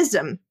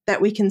wisdom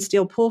that we can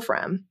still pull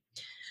from.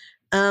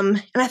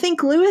 And I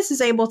think Lewis is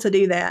able to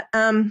do that.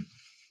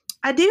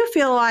 I do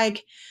feel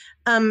like,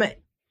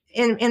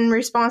 in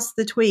response to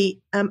the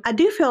tweet, I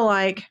do feel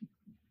like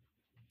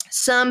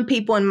some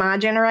people in my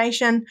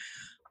generation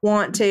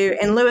want to,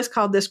 and Lewis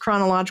called this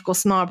chronological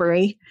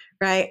snobbery,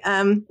 right?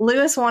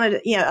 Lewis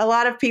wanted, a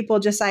lot of people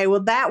just say,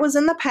 well, that was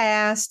in the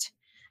past.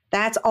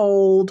 That's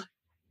old.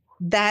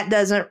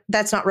 That's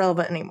not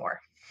relevant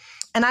anymore.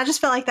 And I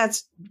just feel like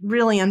that's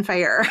really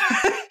unfair,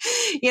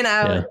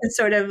 to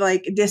sort of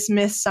like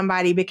dismiss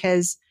somebody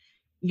because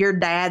your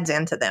dad's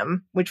into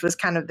them, which was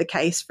kind of the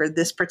case for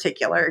this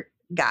particular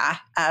guy.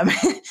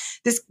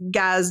 This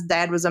guy's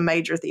dad was a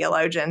major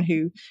theologian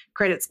who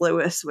credits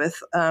Lewis with,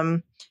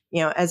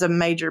 as a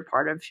major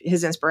part of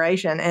his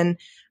inspiration. And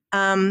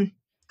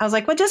I was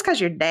like, well, just because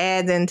your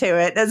dad's into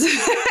it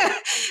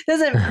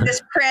doesn't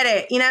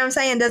discredit,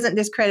 doesn't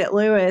discredit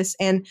Lewis.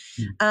 And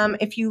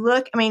if you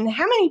look, how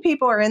many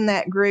people are in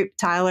that group,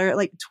 Tyler?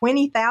 Like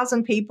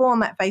 20,000 people on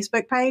that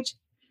Facebook page?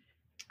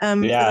 For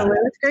the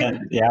Lewis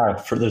group?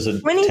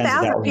 There's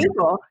 20,000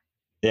 people.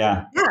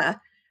 Yeah. Yeah.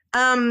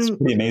 It's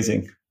pretty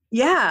amazing.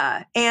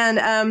 Yeah.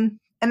 And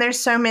there's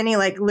so many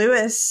like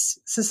Lewis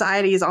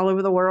societies all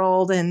over the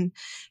world, and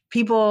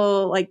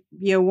people like,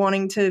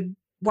 wanting to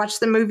watch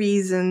the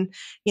movies, and,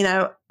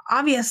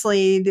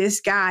 obviously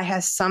this guy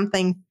has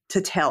something to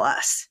tell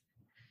us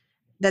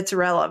that's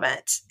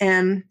relevant.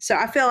 And so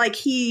I feel like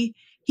he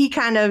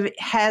kind of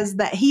has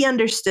that. He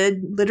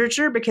understood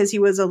literature because he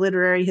was a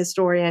literary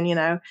historian,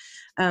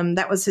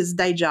 that was his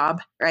day job,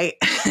 right?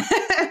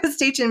 I was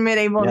teaching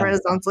medieval and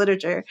Renaissance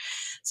literature.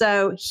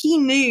 So he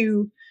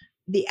knew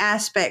the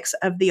aspects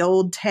of the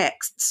old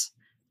texts.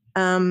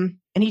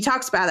 And he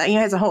talks about that. He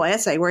has a whole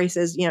essay where he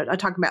says, I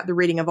talk about the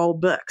reading of old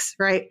books,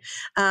 right?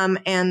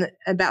 And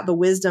about the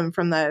wisdom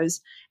from those.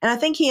 And I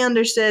think he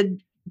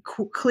understood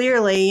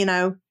clearly,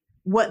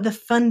 what the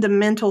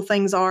fundamental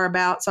things are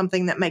about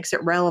something that makes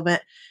it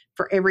relevant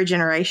for every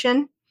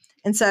generation.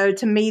 And so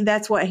to me,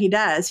 that's what he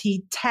does.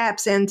 He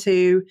taps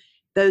into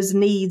those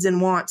needs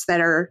and wants that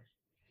are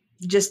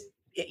just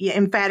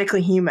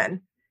emphatically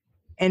human.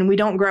 And we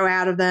don't grow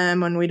out of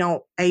them, and we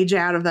don't age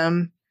out of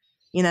them.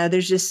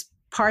 There's just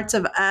parts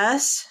of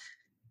us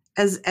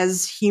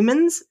as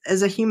humans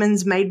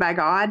made by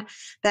God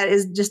that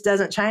just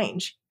doesn't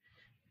change.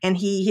 And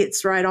he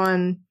hits right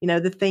on,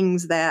 the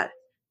things that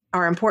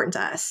are important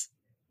to us,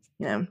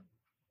 Yeah.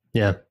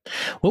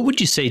 What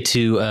would you say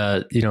to,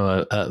 a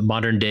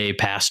modern day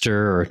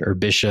pastor or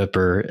bishop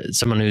or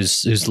someone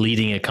who's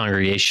leading a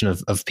congregation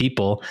of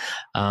people?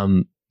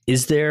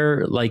 Is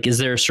there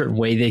a certain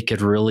way they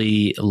could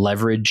really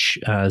leverage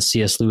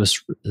C.S.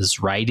 Lewis's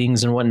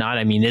writings and whatnot?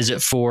 Is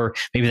it for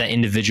maybe that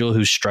individual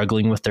who's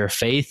struggling with their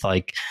faith,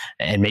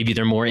 and maybe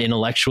they're more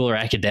intellectual or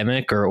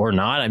academic or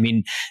not?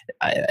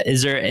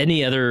 Is there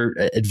any other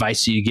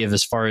advice you give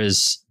as far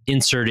as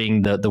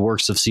inserting the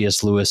works of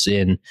C.S. Lewis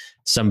in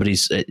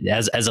somebody's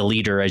as a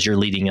leader, as you're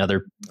leading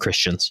other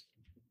Christians?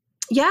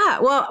 Yeah,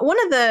 well,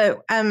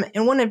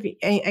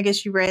 I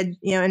guess you read,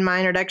 in my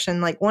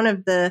introduction, like one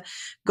of the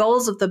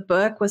goals of the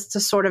book was to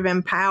sort of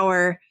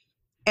empower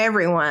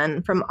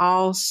everyone from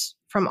all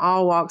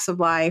walks of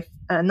life,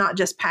 not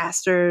just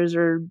pastors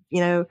or,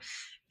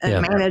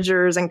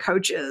 managers and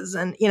coaches.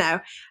 And, I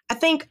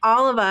think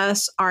all of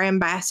us are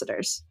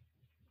ambassadors.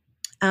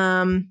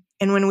 And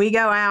when we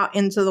go out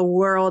into the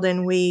world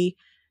and we,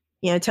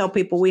 tell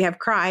people we have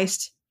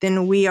Christ,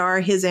 then we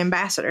are his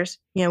ambassadors.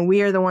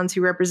 We are the ones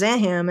who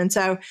represent him. And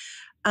so,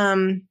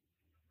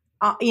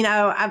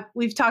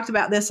 we've talked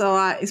about this a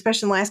lot,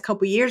 especially in the last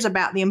couple of years,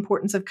 about the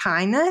importance of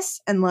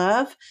kindness and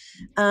love,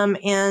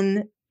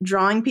 and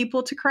drawing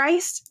people to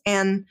Christ.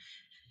 And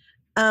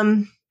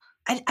I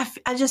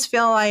just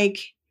feel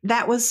like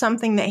that was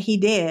something that he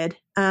did.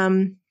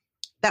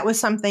 That was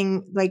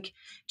something like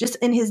just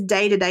in his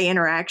day-to-day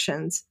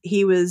interactions,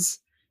 he was,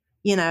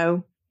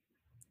 the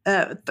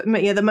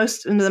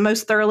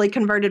most thoroughly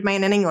converted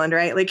man in England,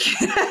 right? Like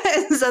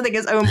something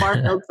as Owen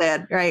Barfield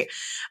said, right?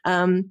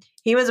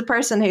 He was a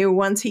person who,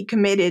 once he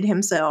committed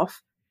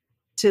himself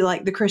to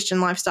like the Christian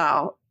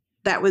lifestyle,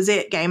 that was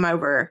it, game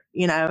over.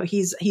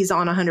 He's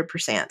on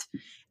 100%.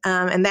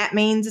 And that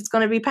means it's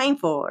going to be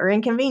painful or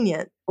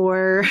inconvenient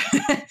or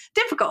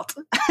difficult,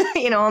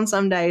 on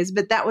some days.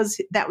 But that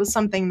was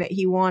something that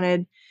he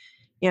wanted.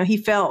 He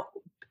felt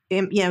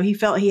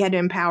he had to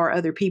empower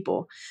other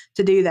people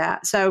to do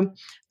that. So,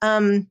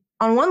 on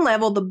one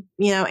level,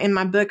 in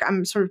my book,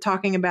 I'm sort of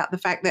talking about the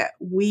fact that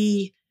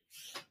we,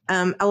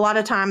 a lot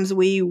of times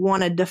we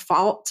want to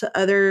default to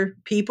other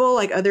people,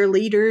 like other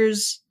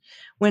leaders,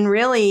 when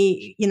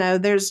really,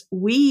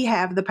 we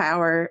have the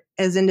power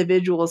as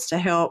individuals to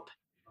help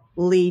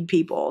lead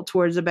people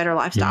towards a better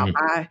lifestyle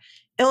by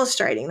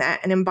illustrating that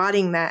and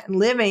embodying that and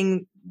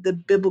living the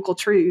biblical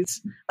truths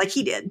like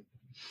he did.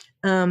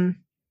 And,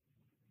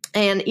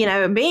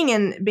 being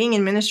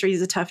in ministry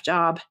is a tough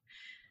job.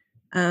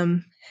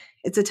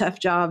 It's a tough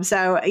job.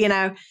 So,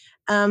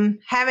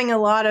 having a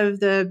lot of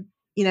the,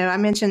 I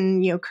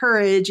mentioned,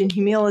 courage and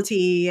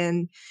humility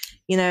and,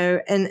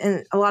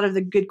 and a lot of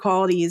the good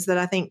qualities that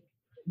I think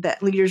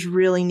that leaders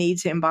really need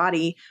to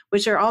embody,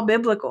 which are all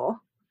biblical,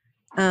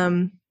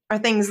 are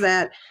things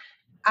that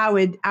I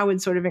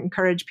would sort of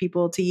encourage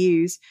people to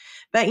use.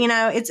 But,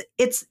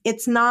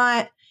 it's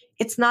not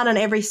an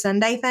every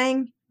Sunday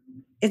thing.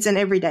 It's an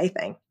everyday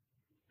thing.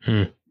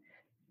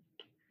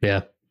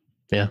 Yeah.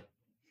 Yeah.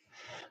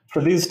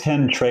 For these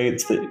 10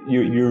 traits that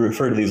you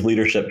refer to, these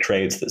leadership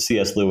traits that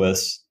C.S.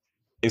 Lewis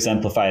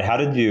exemplified, how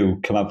did you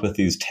come up with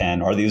these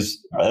 10? Are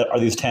these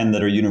 10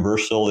 that are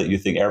universal that you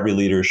think every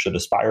leader should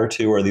aspire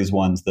to, or are these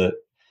ones that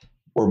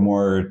were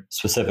more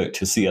specific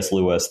to C.S.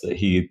 Lewis that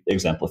he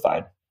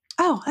exemplified?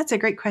 Oh, that's a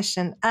great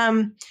question.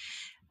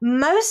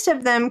 Most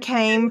of them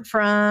came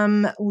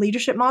from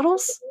leadership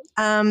models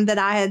that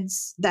I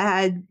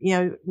had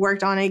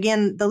worked on.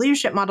 Again, the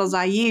leadership models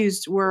I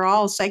used were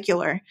all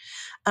secular,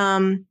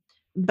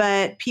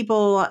 but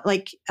people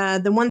like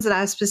the ones that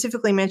I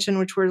specifically mentioned,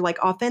 which were like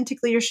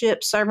authentic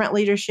leadership, servant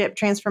leadership,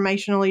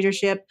 transformational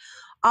leadership.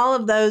 All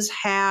of those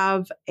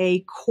have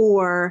a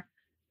core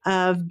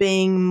of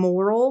being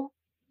moral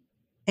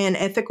and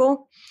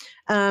ethical,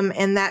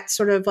 and that's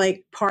sort of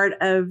like part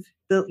of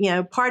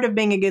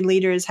being a good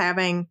leader is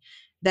having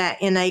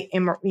that innate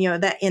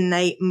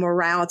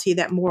morality,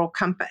 that moral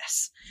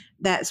compass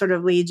that sort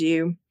of leads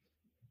you.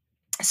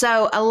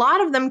 So a lot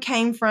of them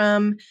came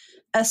from,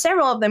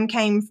 several of them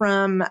came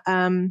from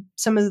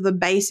some of the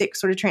basic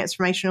sort of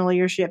transformational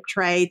leadership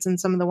traits and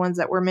some of the ones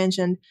that were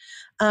mentioned.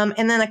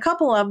 And then a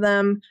couple of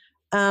them,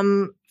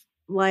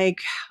 like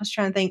I was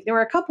trying to think, there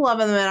were a couple of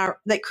them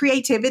that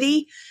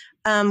creativity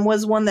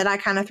was one that I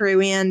kind of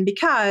threw in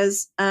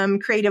because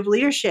creative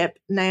leadership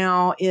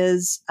now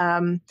is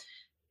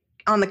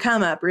on the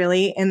come up,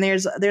 really. And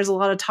there's a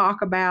lot of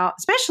talk about,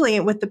 especially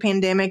with the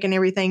pandemic and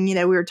everything,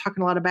 we were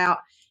talking a lot about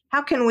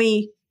how can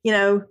we,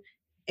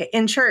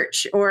 in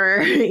church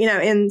or,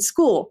 in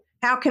school,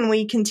 how can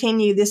we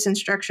continue this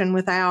instruction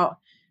without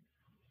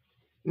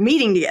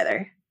meeting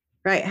together,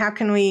 right? How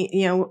can we,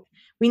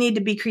 we need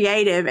to be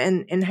creative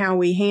in how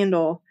we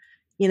handle,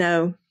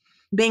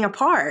 being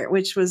apart,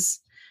 which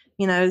was,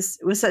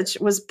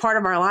 was part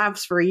of our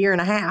lives for a year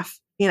and a half,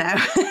 and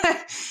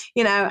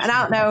I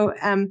don't know,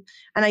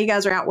 I know you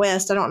guys are out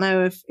West. I don't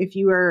know if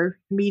you are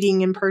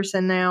meeting in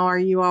person now. Are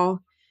you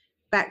all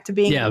back to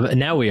being? Yeah, but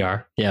now we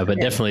are. Yeah, but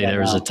definitely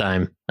there was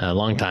a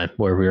long time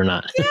where we were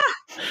not. Yeah,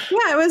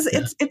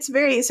 it's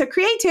very, so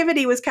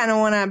creativity was kind of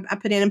one I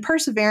put in, and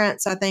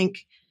perseverance, I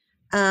think,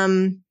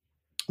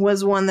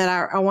 was one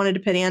that I wanted to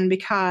put in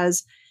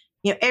because,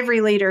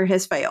 every leader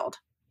has failed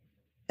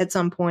at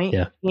some point.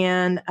 Yeah.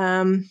 And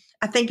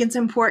I think it's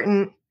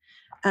important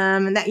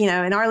that,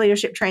 in our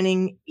leadership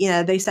training,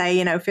 they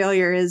say,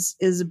 failure is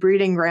a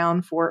breeding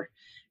ground for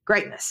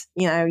greatness.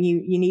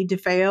 You need to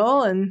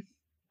fail, and,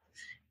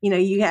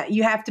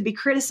 you have to be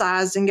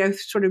criticized and go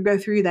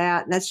through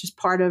that. And that's just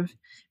part of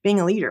being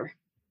a leader,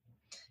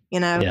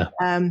 Yeah.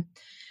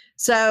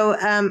 So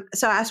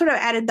I sort of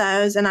added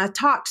those, and I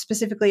talked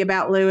specifically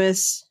about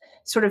Lewis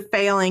sort of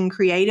failing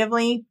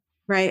creatively,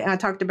 right? And I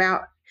talked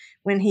about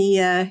when he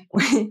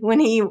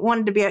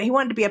wanted to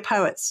be a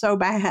poet so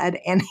bad,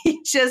 and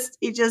he just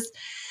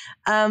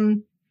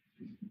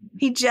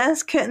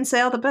couldn't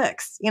sell the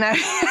books, He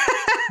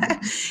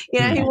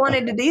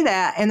wanted to do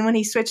that, and when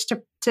he switched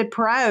to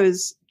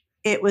prose,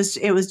 it was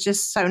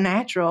just so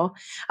natural.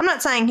 I'm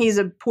not saying he's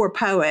a poor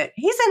poet.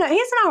 He's an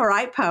all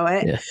right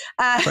poet. Yeah.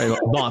 Probably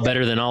a lot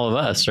better than all of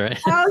us, right?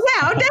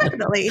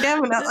 Definitely.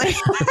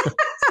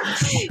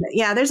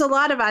 Yeah, there's a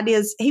lot of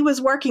ideas. He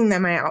was working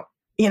them out,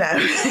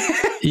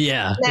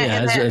 Yeah,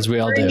 as we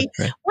all do.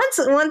 Right?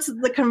 Once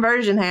the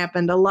conversion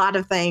happened, a lot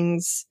of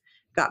things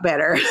got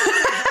better.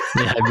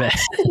 Yeah, I bet.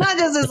 Not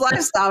just his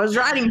lifestyle, his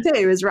writing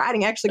too. His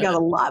writing actually got a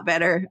lot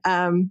better.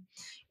 Because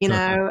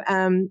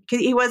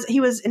he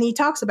was, and he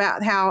talks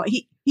about how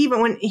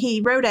even when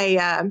he wrote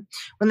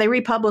when they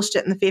republished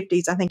it in the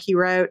 50s, I think he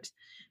wrote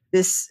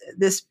this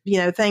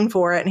thing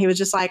for it, and he was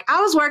just like, I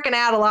was working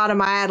out a lot of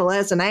my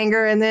adolescent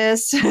anger in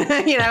this. He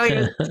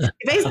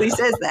basically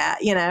says that.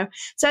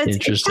 So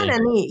it's kind of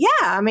neat.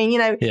 Yeah, I mean,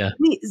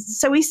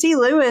 so we see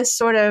Lewis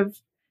sort of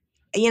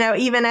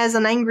even as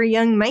an angry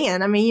young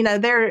man, I mean,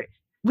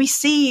 we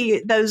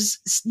see those,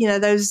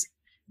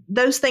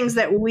 those things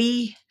that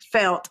we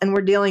felt and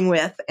were dealing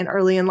with and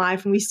early in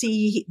life. And we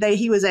see that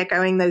he was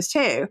echoing those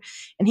too.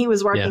 And he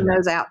was working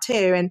those out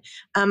too. And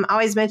I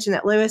always mention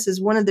that Lewis is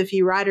one of the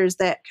few writers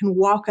that can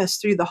walk us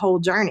through the whole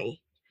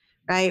journey,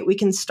 right? We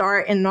can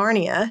start in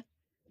Narnia.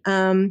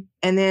 And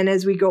then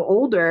as we go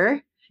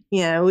older,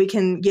 we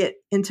can get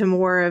into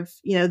more of,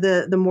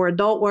 the more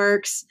adult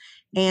works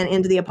and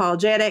into the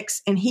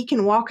apologetics. And he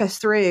can walk us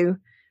through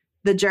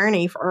the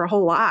journey for our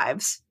whole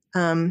lives,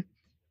 and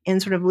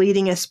sort of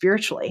leading us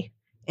spiritually.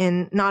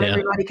 And not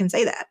everybody can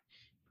say that.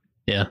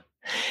 Yeah.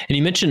 And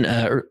you mentioned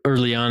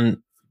early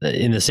on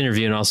in this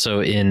interview and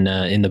also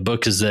in the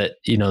book is that,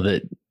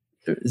 that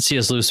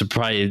C.S. Lewis would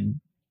probably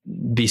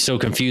be so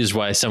confused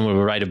why someone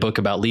would write a book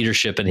about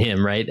leadership and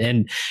him. Right.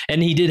 And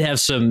he did have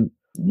some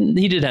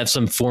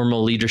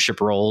formal leadership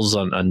roles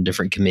on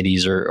different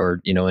committees or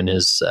in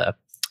his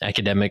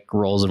academic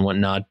roles and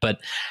whatnot. But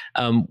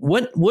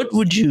what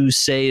would you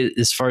say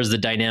as far as the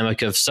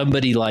dynamic of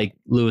somebody like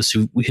Lewis,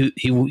 who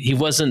he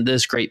wasn't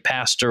this great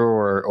pastor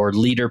or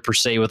leader per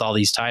se with all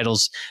these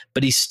titles,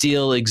 but he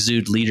still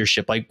exudes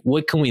leadership? Like,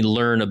 what can we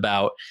learn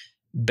about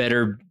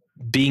better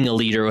being a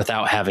leader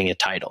without having a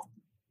title?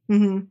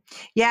 Mm-hmm.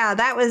 Yeah,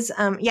 that was,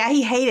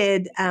 he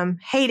hated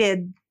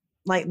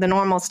like the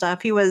normal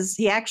stuff.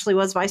 He actually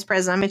was vice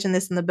president. I mentioned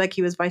this in the book.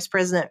 He was vice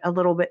president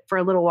for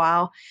a little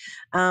while.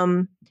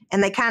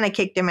 And they kind of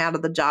kicked him out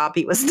of the job.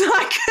 He was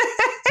not,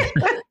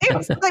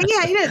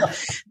 he did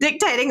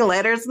dictating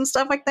letters and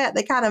stuff like that.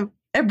 They kind of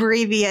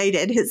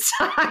abbreviated his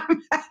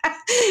time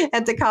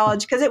at the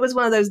college because it was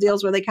one of those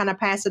deals where they kind of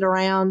pass it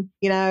around,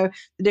 the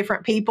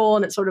different people,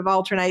 and it sort of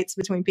alternates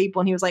between people.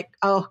 And he was like,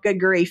 oh, good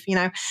grief,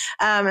 and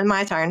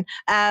my turn.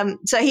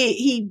 So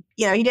he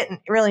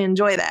didn't really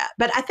enjoy that.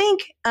 But I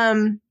think,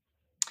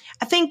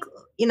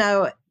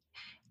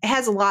 it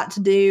has a lot to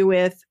do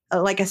with,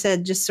 like I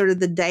said, just sort of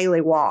the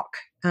daily walk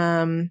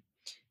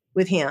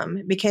with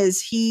him,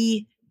 because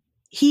he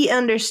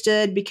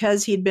understood,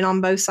 because he'd been on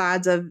both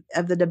sides of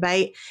the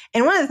debate.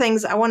 And one of the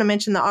things I want to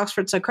mention, the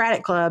Oxford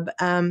Socratic Club,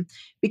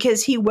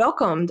 because he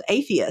welcomed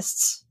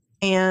atheists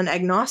and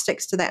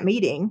agnostics to that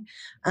meeting.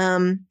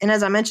 And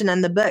as I mentioned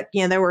in the book,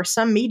 there were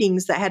some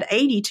meetings that had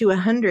 80 to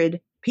 100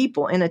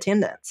 people in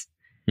attendance,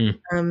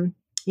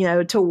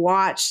 to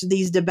watch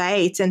these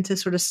debates and to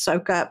sort of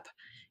soak up,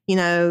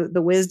 the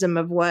wisdom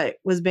of what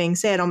was being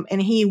said.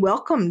 And he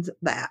welcomed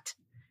that.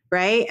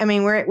 Right. I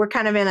mean, we're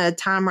kind of in a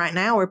time right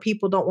now where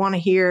people don't want to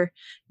hear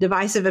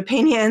divisive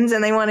opinions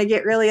and they want to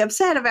get really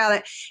upset about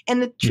it.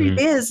 And the truth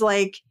is,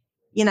 like,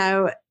 we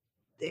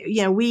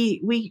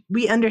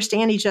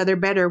understand each other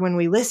better when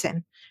we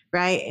listen,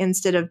 right?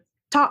 Instead of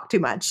talk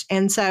too much.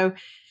 And so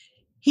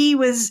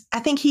I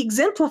think he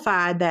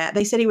exemplified that.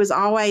 They said he was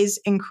always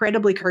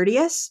incredibly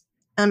courteous,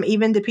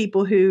 even to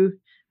people who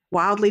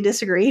wildly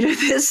disagreed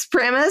with his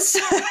premise,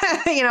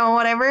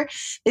 whatever.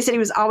 They said he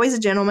was always a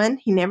gentleman.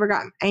 He never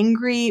got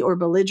angry or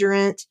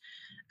belligerent.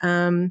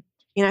 He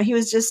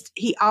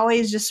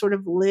always just sort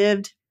of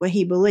lived what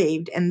he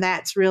believed. And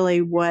that's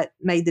really what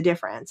made the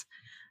difference.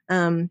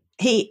 I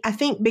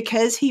think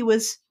because he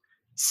was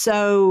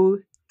so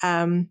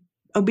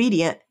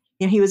obedient,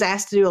 he was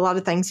asked to do a lot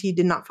of things he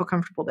did not feel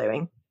comfortable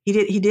doing.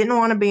 He didn't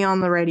want to be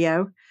on the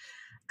radio,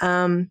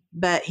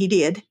 but he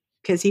did,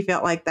 because he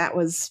felt like that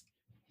was,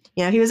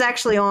 he was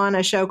actually on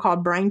a show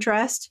called Brain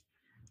Trust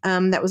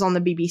that was on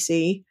the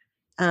BBC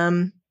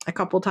a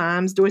couple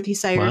times. Dorothy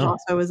Sayers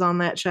also was on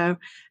that show.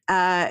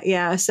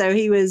 So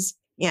he was,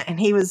 and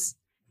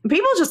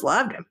people just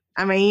loved him.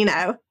 I mean,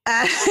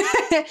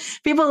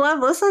 people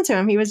loved listening to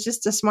him. He was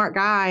just a smart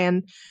guy.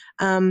 And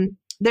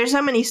there's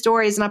so many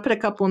stories, and I put a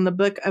couple in the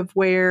book of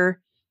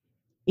where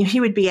he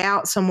would be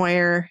out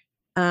somewhere.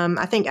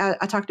 I think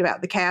I talked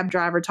about the cab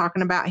driver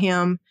talking about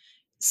him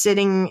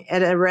sitting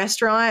at a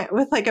restaurant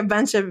with like a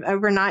bunch of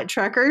overnight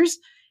truckers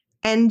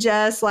and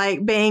just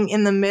like being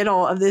in the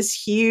middle of this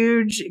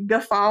huge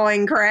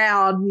guffawing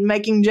crowd,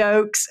 making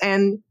jokes.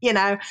 And,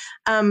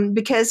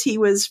 because he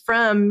was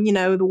from,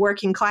 the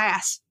working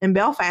class in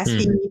Belfast,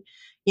 he,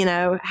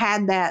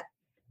 had that,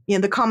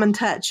 the common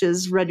touch,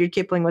 as Rudyard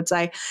Kipling would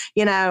say,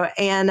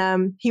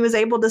 and he was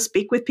able to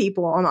speak with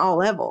people on all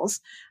levels.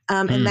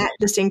 And that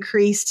just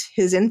increased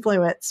his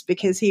influence,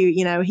 because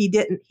he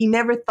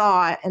never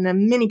thought,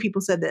 and many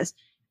people said this,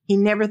 he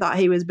never thought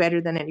he was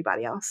better than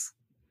anybody else.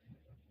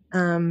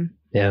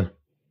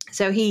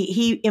 So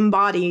he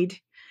embodied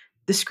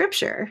the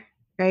scripture,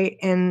 right?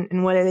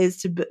 And what it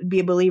is to be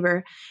a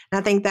believer. And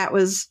I think that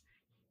was,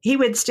 he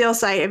would still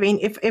say, I mean,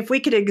 if we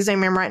could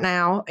examine him right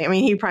now, I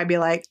mean, he'd probably be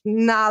like,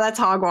 nah, that's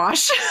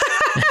hogwash.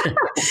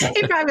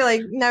 He'd probably be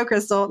like, no,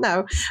 Crystal,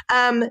 no.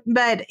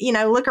 But,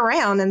 look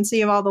around and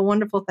see all the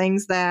wonderful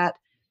things that,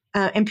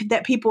 and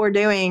that people are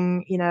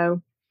doing,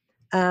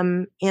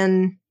 in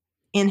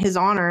his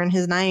honor and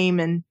his name,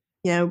 and,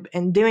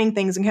 and doing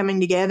things and coming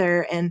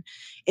together. And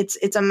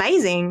it's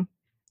amazing,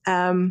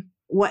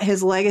 what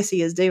his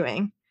legacy is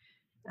doing.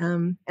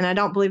 And I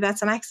don't believe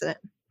that's an accident.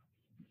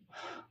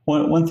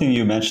 One thing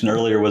you mentioned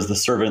earlier was the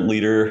servant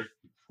leader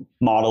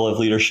model of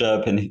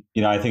leadership. And,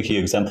 I think he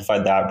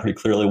exemplified that pretty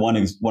clearly.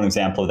 One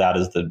example of that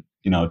is the,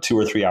 2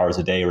 or 3 hours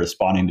a day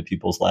responding to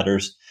people's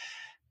letters.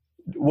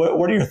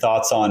 What are your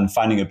thoughts on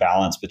finding a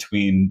balance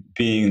between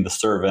being the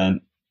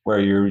servant, where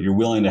you're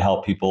willing to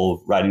help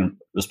people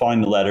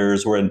responding to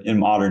letters, or in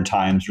modern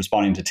times,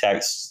 responding to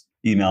texts,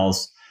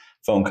 emails,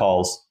 phone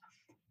calls?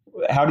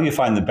 How do you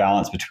find the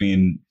balance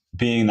between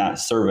being that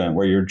servant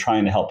where you're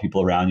trying to help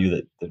people around you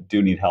that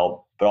do need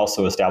help, but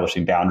also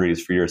establishing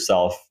boundaries for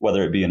yourself,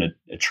 whether it be in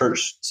a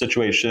church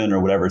situation or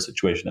whatever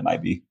situation it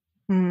might be?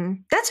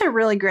 That's a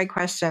really great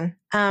question.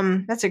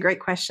 That's a great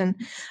question.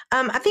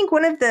 I think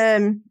one of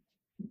the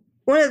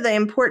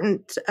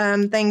important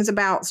things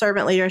about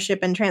servant leadership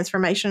and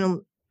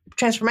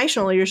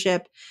transformational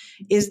leadership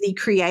is the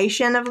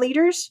creation of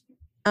leaders.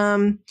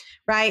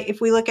 Right?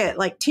 If we look at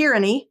like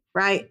tyranny,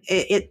 right?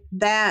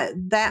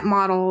 That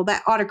model,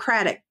 that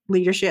autocratic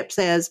leadership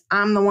says,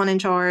 I'm the one in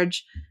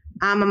charge.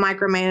 I'm a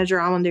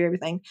micromanager. I want to do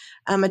everything.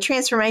 A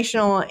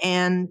transformational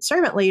and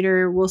servant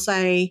leader will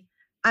say,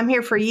 I'm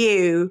here for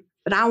you,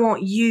 but I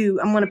want you.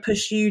 I'm going to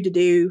push you to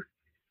do,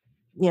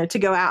 to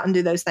go out and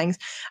do those things.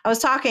 I was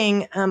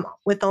talking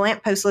with the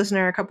Lamppost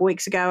listener a couple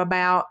weeks ago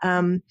about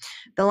the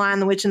Lion,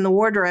 the Witch, and the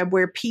Wardrobe,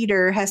 where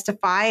Peter has to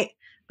fight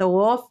the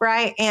wolf,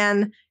 right?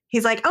 And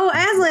he's like, oh,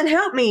 Aslan,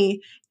 help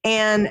me.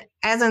 And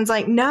Aslan's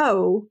like,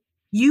 no,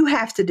 you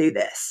have to do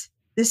this.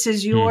 This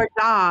is your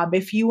job.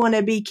 If you want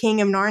to be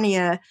king of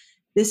Narnia,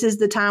 this is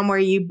the time where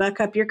you buck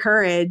up your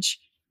courage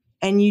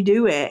and you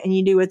do it, and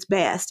you do what's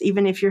best,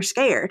 even if you're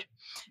scared.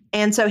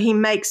 And so he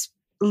makes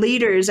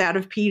leaders out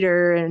of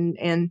Peter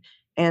and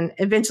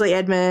eventually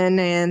Edmund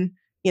and,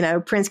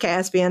 Prince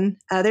Caspian.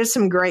 There's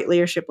some great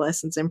leadership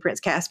lessons in Prince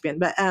Caspian,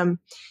 but,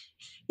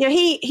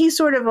 he's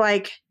sort of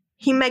like,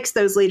 he makes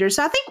those leaders.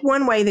 So I think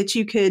one way that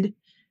you could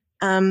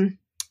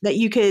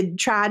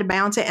try to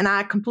balance it, and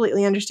I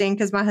completely understand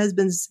because my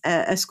husband's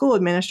a school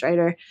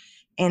administrator,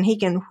 and he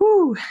can,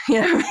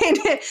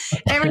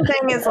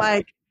 everything is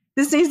like,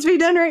 this needs to be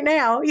done right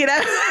now,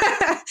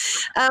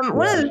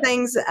 One of the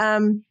things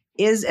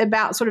is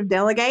about sort of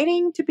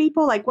delegating to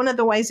people. Like one of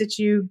the ways that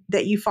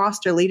you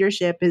foster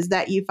leadership is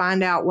that you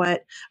find out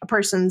what a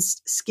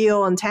person's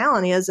skill and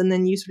talent is, and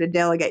then you sort of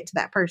delegate to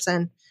that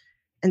person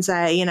and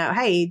say,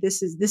 hey,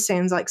 this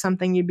sounds like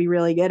something you'd be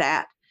really good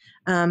at.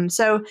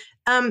 So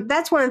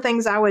that's one of the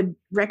things I would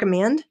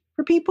recommend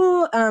for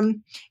people,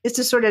 is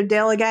to sort of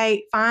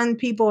delegate, find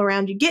people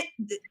around you,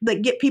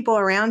 get people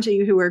around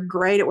you who are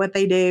great at what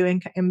they do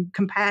and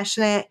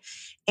compassionate,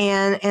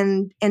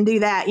 and do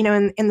that.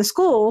 In the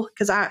school,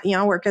 because I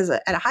work at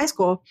a high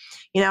school.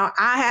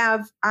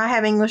 I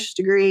have English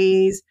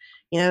degrees.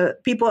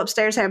 People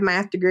upstairs have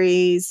math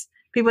degrees.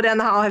 People down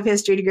the hall have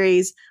history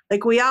degrees.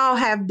 Like we all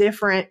have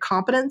different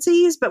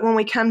competencies, but when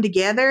we come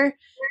together,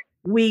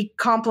 we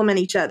complement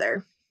each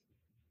other.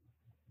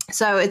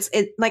 So it's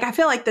like, I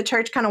feel like the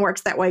church kind of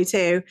works that way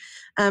too.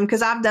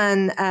 Cause I've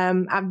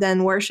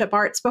done worship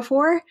arts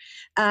before,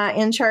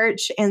 in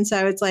church. And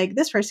so it's like,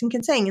 this person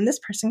can sing and this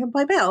person can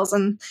play bells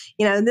and,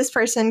 this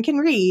person can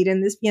read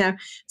and this,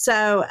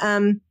 so,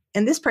 and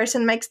this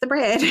person makes the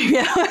bread,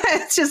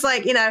 it's just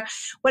like,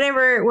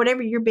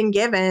 whatever you've been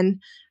given,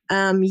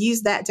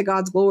 use that to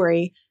God's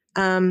glory.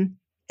 And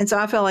so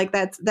I feel like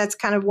that's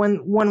kind of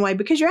one way,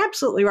 because you're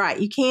absolutely right.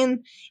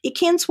 It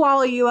can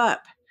swallow you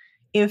up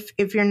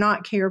if you're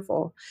not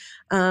careful,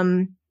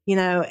 but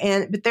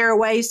there are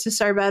ways to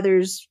serve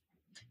others.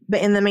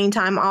 But in the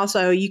meantime,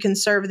 also you can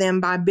serve them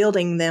by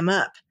building them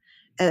up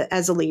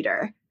as a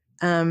leader,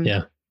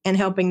 and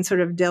helping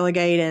sort of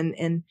delegate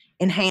and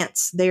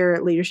enhance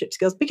their leadership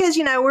skills, because,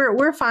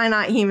 we're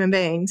finite human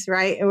beings,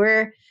 right?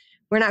 We're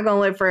not going to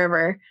live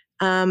forever.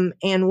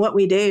 And what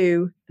we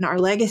do and our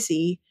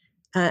legacy,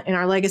 and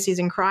our legacies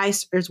in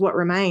Christ is what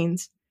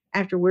remains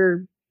after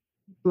we're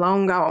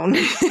long gone.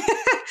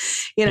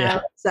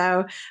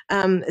 So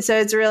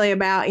it's really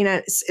about,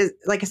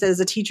 like I said,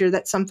 as a teacher,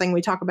 that's something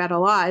we talk about a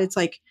lot. It's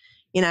like,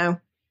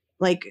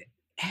 like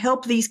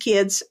help these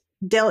kids,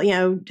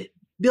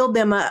 build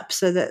them up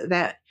so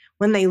that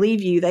when they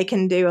leave you, they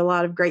can do a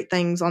lot of great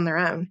things on their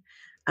own.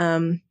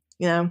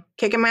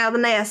 Kick them out of the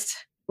nest,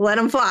 let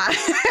them fly.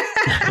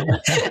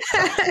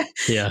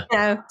 Yeah.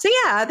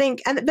 I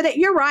think, but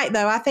you're right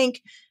though. I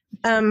think,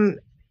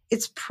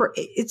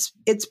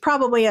 it's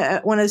probably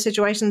one of those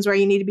situations where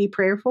you need to be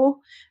prayerful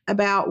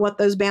about what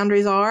those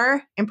boundaries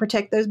are and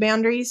protect those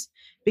boundaries,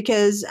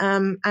 because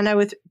I know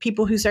with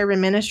people who serve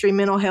in ministry,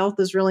 mental health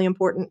is really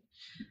important,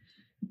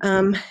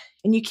 and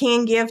you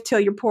can give till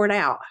you're poured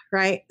out,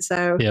 right?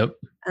 So,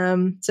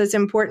 so it's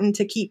important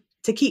to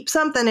keep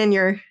something in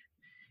your,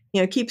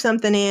 keep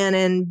something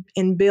in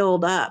and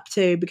build up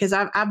too, because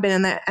I've been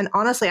in that, and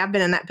honestly, I've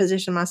been in that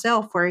position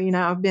myself where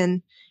I've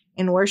been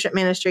in worship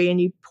ministry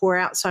and you pour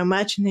out so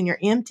much and then you're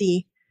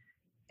empty,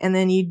 and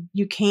then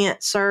you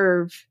can't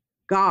serve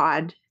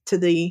God to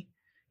the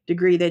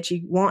degree that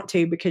you want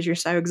to because you're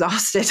so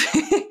exhausted.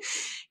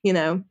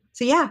 So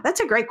that's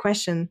a great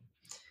question.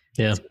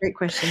 Yeah. That's a great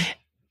question.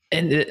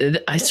 And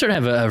I sort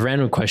of have a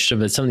random question,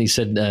 but something you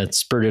said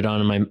spurred it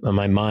on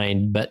my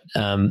mind. But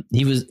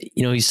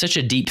he's such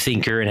a deep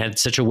thinker and had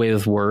such a way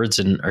with words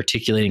and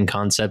articulating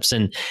concepts,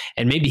 and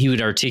maybe he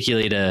would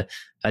articulate a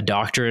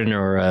doctrine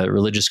or a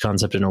religious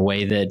concept in a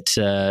way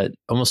that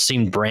almost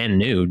seemed brand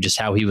new, just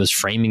how he was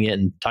framing it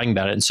and talking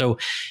about it. And so,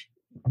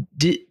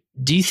 do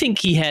you think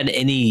he had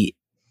any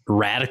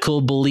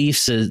radical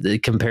beliefs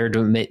compared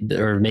to,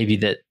 or maybe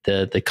that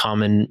the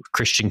common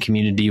Christian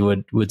community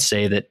would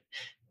say that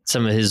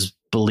some of his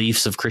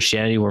beliefs of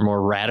Christianity were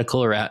more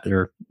radical or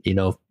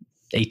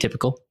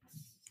atypical?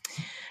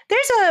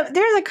 There's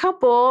a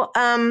couple.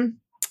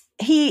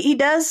 He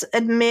does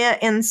admit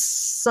in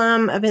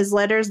some of his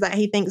letters that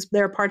he thinks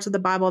there are parts of the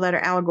Bible that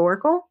are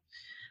allegorical,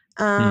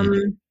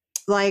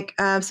 like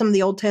some of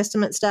the Old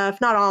Testament stuff.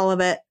 Not all of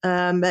it,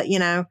 but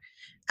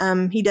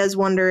he does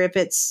wonder if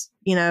it's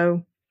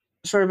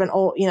sort of an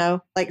old,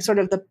 like sort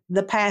of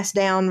the passed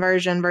down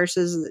version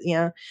versus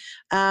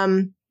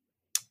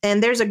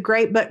And there's a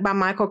great book by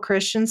Michael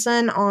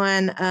Christensen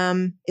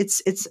on,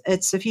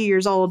 it's a few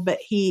years old, but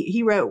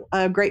he wrote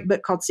a great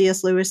book called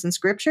C.S. Lewis and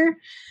Scripture.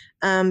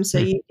 So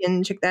you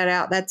can check that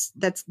out.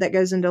 That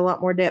goes into a lot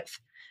more depth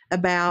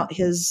about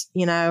his,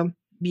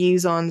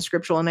 views on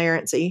scriptural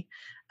inerrancy,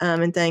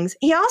 and things.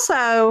 He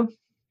also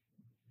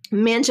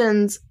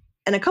mentions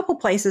in a couple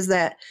places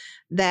that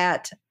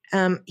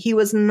he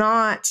was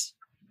not,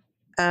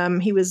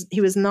 he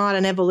was not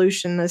an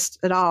evolutionist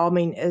at all. I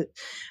mean,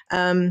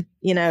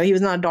 he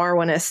was not a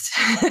Darwinist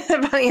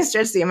by any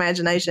stretch of the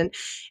imagination.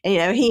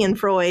 And, he and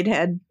Freud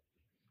had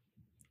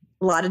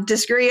a lot of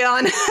disagree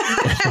on.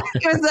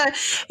 he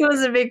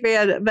was a big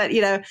fan, but,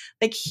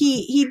 like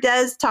he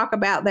does talk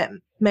about that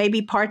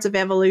maybe parts of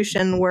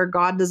evolution were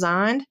God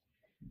designed.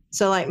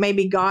 So like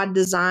maybe God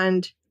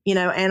designed,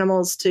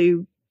 animals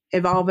to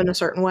evolve in a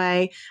certain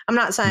way. I'm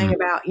not saying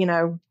about,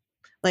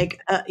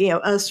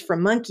 us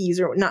from monkeys,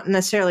 or not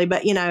necessarily,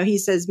 but, he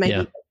says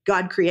maybe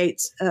God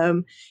creates,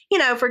 for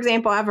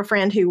example, I have a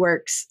friend who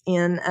works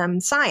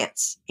in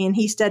science, and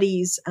he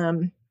studies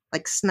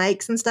like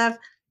snakes and stuff.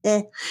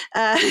 Not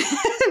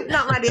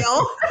my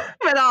deal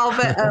at all.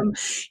 But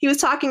he was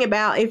talking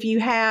about if you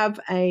have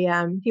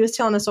he was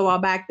telling us a while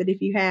back that if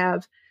you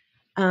have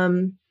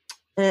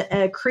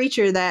a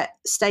creature that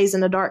stays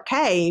in a dark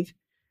cave,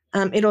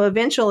 it'll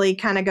eventually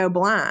kind of go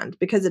blind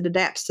because it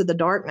adapts to the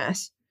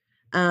darkness.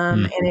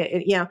 And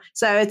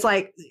so it's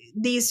like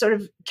these sort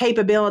of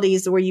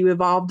capabilities where you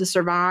evolve to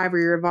survive or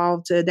you're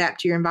evolved to adapt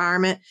to your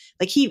environment.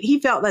 Like he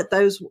felt that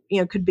those,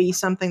 could be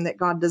something that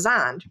God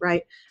designed.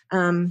 Right.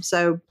 But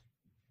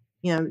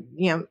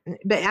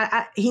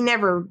he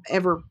never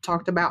ever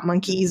talked about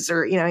monkeys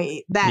or,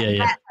 that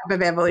type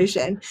of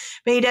evolution,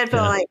 but he did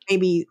feel like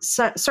maybe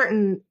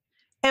certain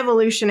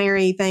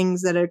evolutionary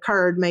things that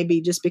occurred,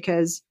 maybe just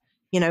because,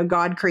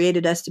 God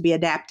created us to be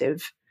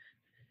adaptive,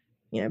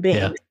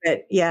 beings,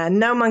 but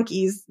no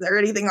monkeys or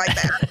anything like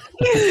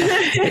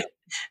that.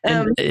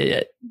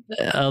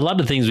 A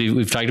lot of things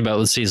we've talked about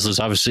with C.S.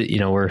 Lewis, obviously,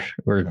 he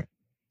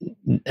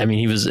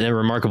was a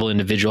remarkable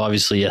individual,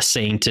 obviously a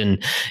saint,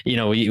 and,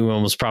 we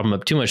almost prop him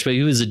up too much, but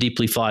he was a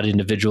deeply flawed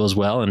individual as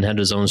well and had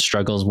his own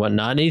struggles and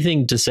whatnot.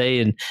 Anything to say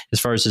in as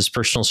far as his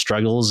personal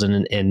struggles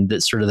and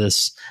that sort of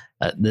this,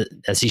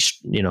 as he,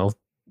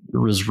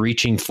 was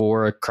reaching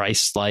for a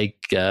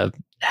Christ-like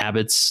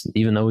habits,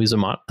 even though he's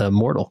a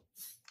mortal?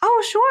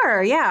 Oh,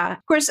 sure. Yeah.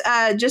 Of course,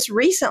 just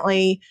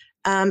recently,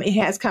 it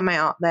has come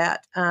out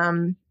that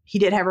he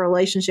did have a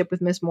relationship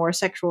with Miss Moore, a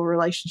sexual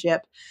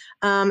relationship.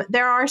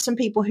 There are some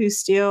people who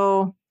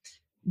still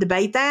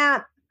debate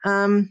that.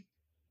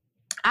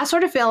 I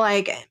sort of feel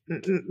like,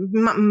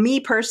 me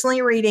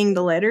personally reading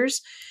the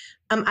letters,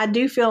 I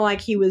do feel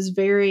like he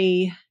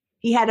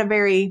had a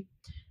very,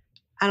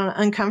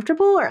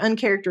 uncomfortable or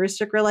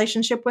uncharacteristic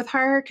relationship with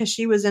her, because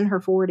she was in her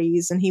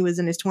 40s and he was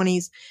in his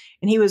 20s,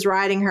 and he was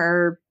writing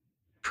her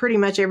pretty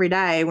much every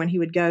day when he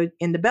would go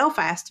into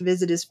Belfast to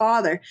visit his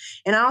father.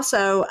 And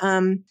also,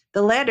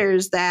 the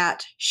letters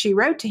that she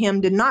wrote to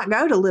him did not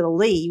go to Little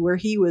Lee, where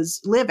he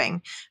was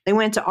living. They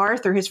went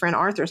to his friend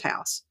Arthur's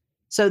house,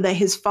 so that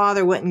his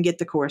father wouldn't get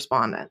the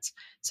correspondence.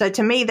 So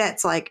to me,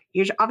 that's like,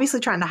 you're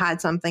obviously trying to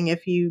hide something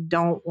if you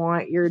don't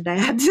want your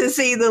dad to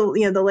see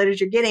the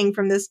letters you're getting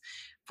from this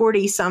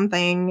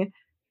 40-something,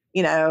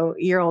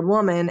 year old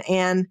woman.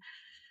 And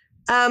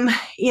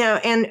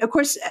and of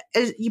course,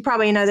 as you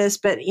probably know this,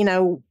 but,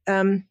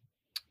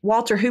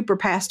 Walter Hooper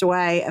passed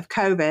away of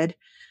COVID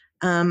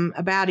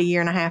about a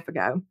year and a half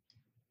ago.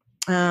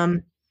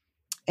 And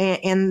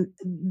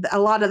a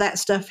lot of that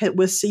stuff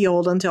was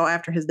sealed until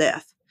after his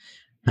death.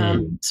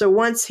 So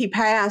once he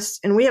passed,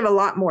 and we have a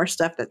lot more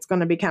stuff that's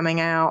going to be coming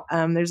out.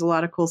 There's a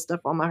lot of cool stuff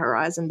on the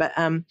horizon, but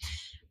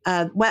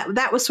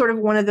that was sort of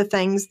one of the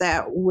things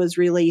that was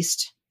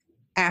released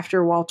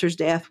after Walter's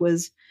death,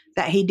 was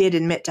that he did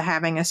admit to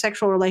having a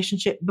sexual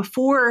relationship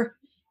before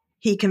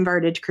he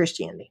converted to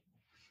Christianity.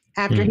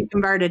 After he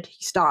converted,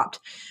 he stopped,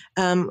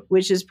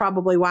 which is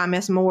probably why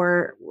Miss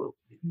Moore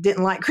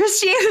didn't like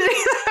Christianity.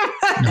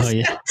 Oh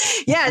yeah.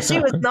 Yeah, she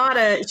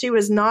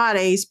was not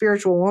a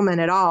spiritual woman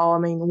at all. I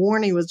mean,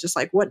 Warney was just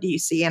like, what do you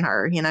see in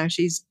her? You know,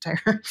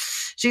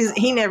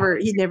 he never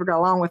got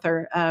along with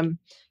her.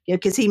 You know,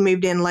 because he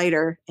moved in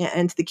later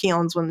into the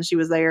Kilns when she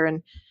was there,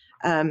 and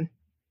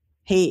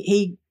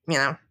he you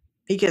know,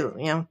 he could,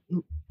 you know,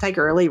 take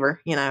her or leave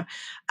her, you know.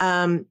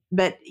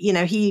 But you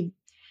know,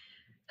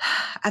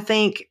 I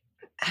think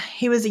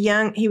he was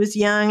young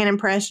and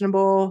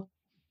impressionable.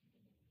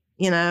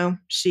 You know,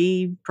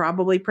 she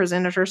probably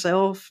presented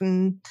herself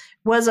and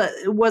was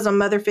a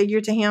mother figure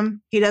to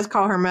him. He does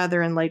call her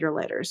mother in later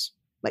letters,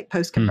 like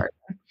post conversion,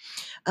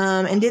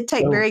 and did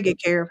take very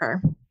good care of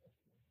her.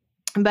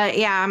 But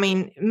yeah, I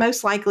mean,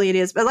 most likely it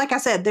is. But like I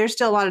said, there's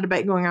still a lot of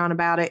debate going on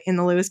about it in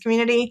the Lewis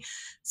community.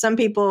 Some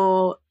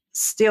people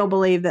still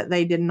believe that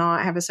they did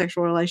not have a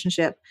sexual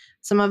relationship.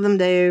 Some of them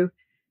do.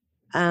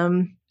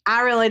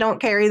 I really don't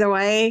care either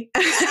way.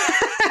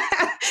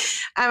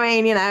 I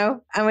mean, you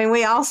know,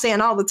 we all sin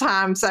all the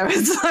time. So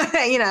it's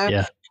like, you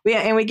know,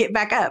 we get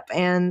back up,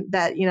 and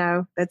that, you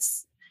know,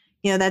 that's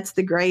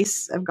the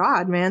grace of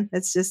God, man.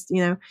 That's just,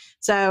 you know,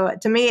 so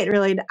to me, it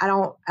really, I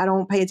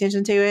don't pay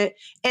attention to it.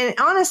 And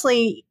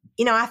honestly,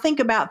 you know, I think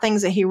about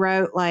things that he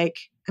wrote, like,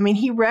 I mean,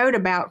 he wrote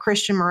about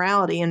Christian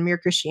morality and mere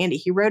Christianity.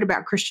 He wrote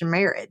about Christian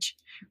marriage,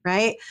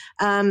 right?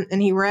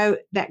 And he wrote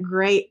that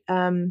great,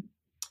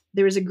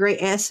 there was a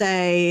great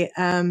essay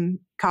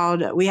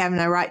called "We Have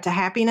No Right to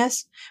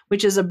Happiness,"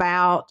 which is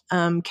about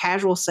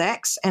casual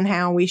sex and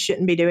how we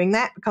shouldn't be doing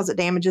that because it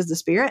damages the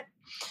spirit.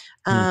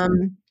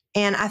 And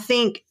I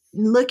think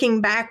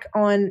looking back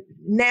on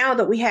now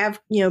that we have,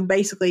 you know,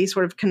 basically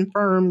sort of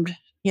confirmed,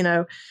 you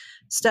know,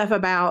 stuff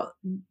about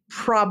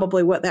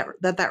probably what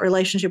that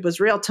relationship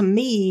was real, to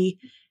me,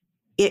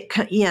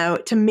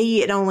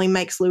 it only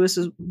makes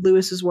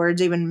Lewis's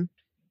words even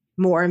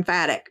more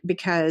emphatic,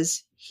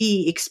 because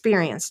he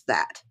experienced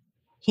that.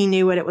 He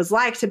knew what it was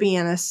like to be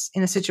in a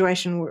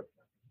situation where,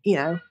 you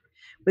know,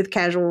 with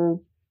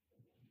casual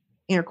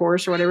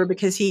intercourse or whatever,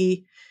 because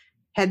he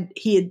had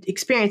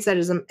experienced that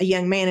as a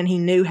young man, and he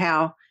knew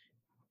how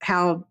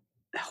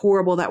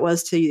horrible that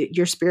was to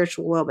your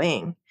spiritual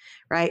well-being,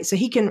 right? So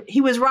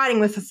he was writing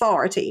with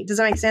authority. Does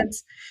that make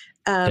sense?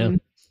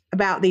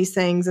 About these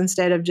things,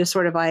 instead of just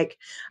sort of like,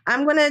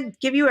 I'm going to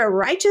give you a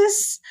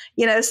righteous,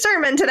 you know,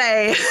 sermon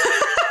today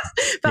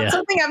about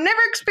something I've never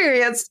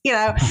experienced, you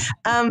know.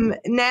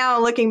 Now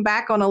looking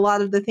back on a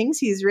lot of the things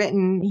he's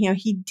written, you know,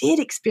 he did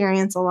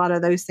experience a lot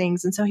of those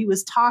things. And so he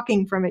was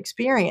talking from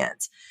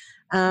experience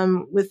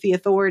with the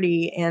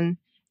authority, and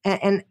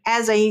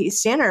as a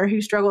sinner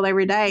who struggled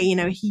every day, you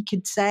know, he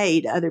could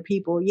say to other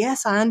people,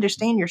 yes, I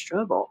understand your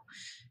struggle.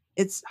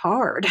 It's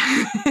hard,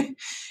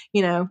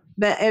 you know,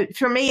 but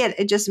for me,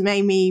 it just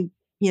made me,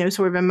 you know,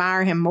 sort of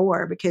admire him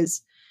more,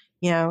 because,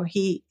 you know,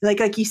 he,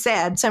 like you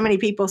said, so many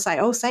people say,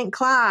 oh, St.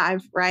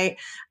 Clive, right?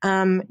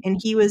 And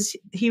he was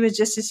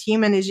just as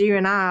human as you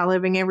and I,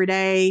 living every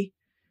day,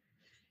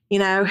 you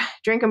know,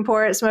 drinking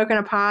port, smoking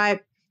a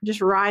pipe,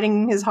 just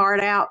writing his heart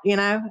out, you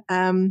know,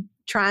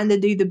 trying to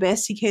do the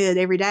best he could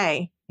every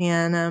day.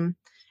 And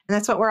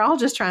that's what we're all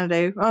just trying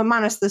to do,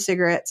 minus the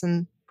cigarettes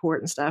and port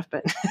and stuff.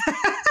 But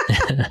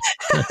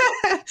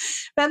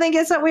but I think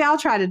it's what we all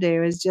try to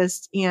do, is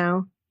just, you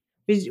know,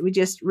 we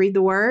just read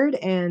the word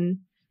and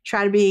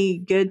try to be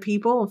good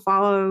people and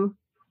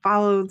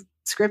follow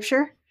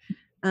scripture,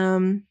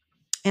 and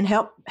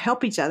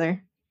help each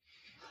other.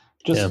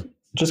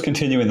 Just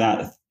continuing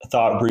that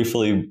thought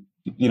briefly,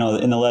 you know,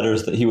 in the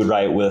letters that he would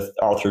write with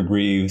Arthur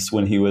Greaves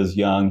when he was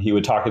young, he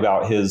would talk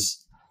about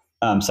his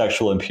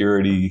sexual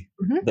impurity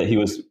that he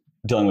was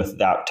dealing with at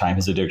that time,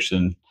 his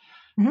addiction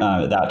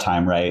at that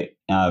time, right?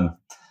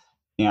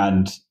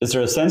 And is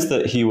there a sense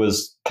that he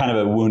was kind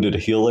of a wounded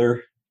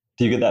healer?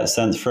 Do you get that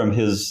sense from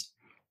his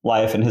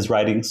life and his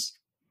writings?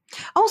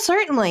 Oh,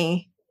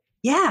 certainly.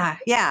 Yeah.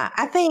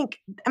 I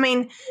think, I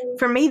mean,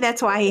 for me,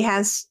 that's why he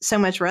has so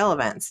much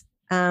relevance,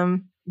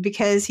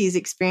 because he's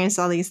experienced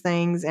all these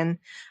things. And,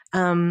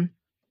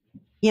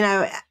 you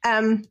know,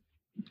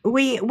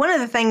 one of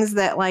the things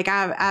that, like,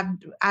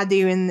 I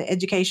do in the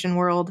education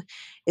world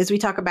is we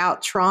talk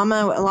about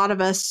trauma. A lot of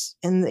us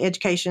in the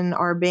education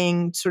are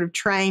being sort of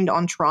trained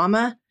on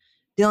trauma,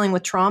 dealing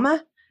with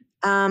trauma.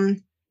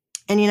 And,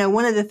 you know,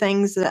 one of the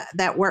things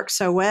that works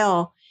so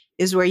well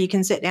is where you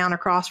can sit down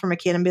across from a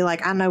kid and be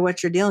like, I know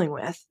what you're dealing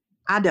with.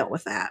 I dealt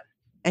with that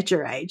at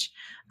your age.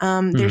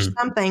 There's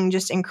something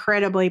just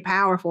incredibly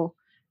powerful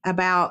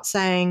about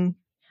saying,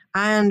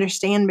 I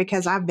understand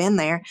because I've been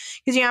there.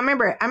 Because, you know,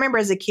 I remember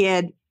as a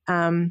kid,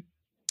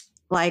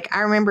 like, I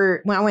remember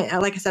when I went,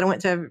 like I said, I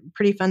went to a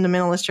pretty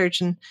fundamentalist church,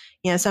 and,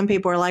 you know, some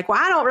people are like, well,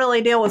 I don't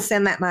really deal with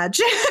sin that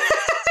much.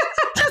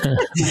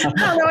 I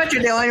don't know what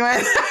you're dealing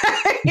with.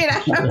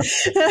 Yeah, hard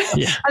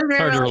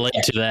to relate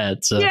to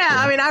that. So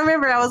I mean, I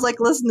remember I was like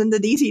listening to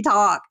DC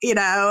Talk,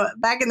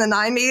 back in the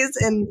 90s,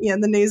 and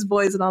the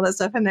Newsboys and all that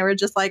stuff, and they were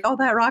just like, "Oh,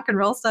 that rock and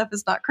roll stuff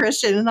is not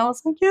Christian," and I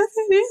was like, "Yes,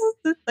 it is.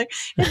 It's like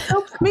it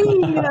helps me,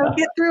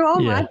 get through all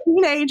my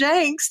teenage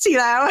angst."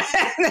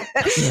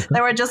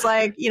 They were just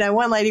like,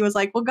 one lady was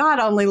like, "Well, God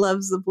only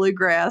loves the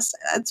bluegrass."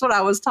 That's what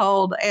I was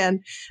told,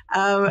 and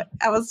I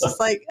was just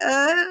like,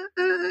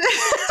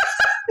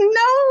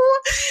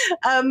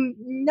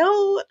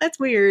 no, that's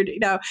weird.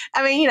 I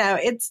mean,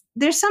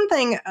 there's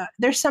something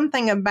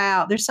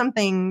about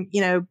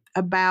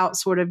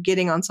sort of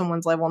getting on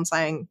someone's level and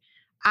saying,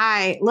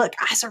 I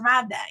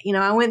survived that.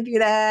 I went through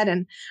that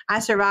and I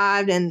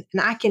survived, and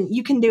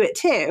you can do it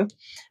too.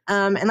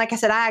 And like I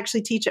said, I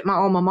actually teach at my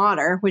alma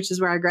mater, which is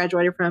where I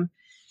graduated from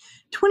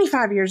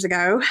 25 years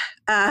ago.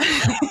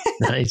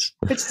 Nice.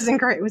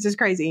 Which is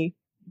crazy.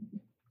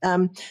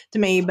 To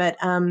me, but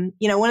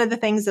one of the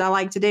things that I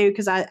like to do,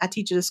 because I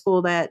teach at a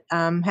school that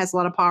has a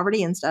lot of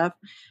poverty and stuff,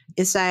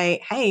 is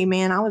say, "Hey,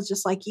 man, I was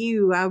just like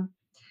you.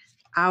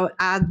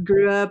 I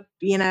grew up,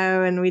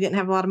 and we didn't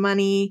have a lot of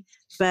money,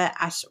 but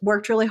I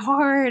worked really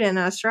hard and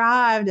I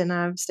strived and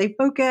I stayed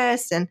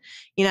focused, and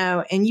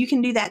and you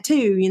can do that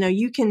too.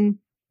 You can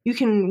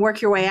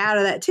work your way out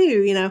of that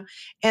too.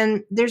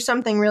 And there's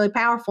something really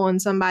powerful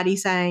in somebody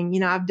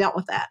saying, I've dealt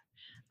with that."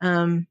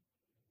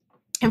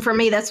 And for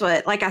me, that's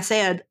what, like I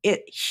said,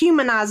 it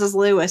humanizes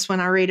Lewis when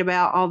I read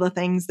about all the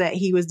things that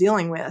he was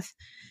dealing with,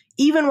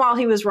 even while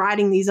he was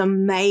writing these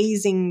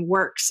amazing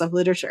works of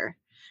literature,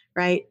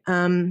 right?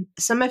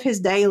 Some of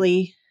his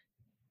daily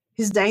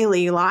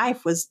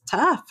life was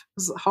tough. It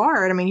was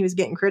hard. I mean, he was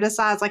getting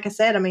criticized. Like I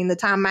said, I mean, the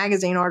Time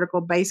magazine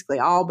article basically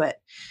all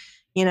but,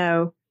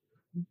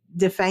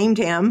 defamed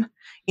him.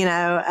 He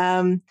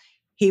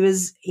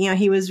was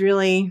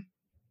really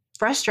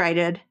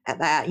frustrated at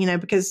that,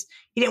 because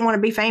he didn't want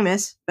to be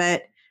famous,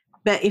 but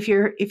if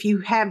you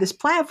have this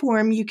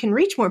platform, you can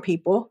reach more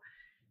people.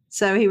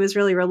 So he was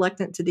really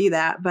reluctant to do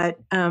that. But,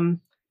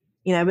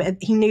 but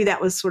he knew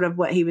that was sort of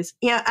what he was,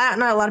 I don't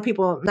know. A lot of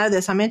people know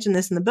this. I mentioned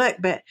this in the book,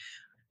 but,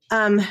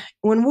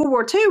 when World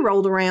War II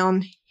rolled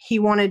around, he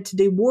wanted to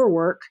do war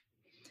work,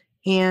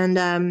 and,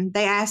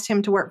 they asked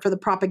him to work for the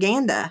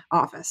propaganda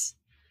office.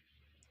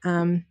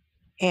 And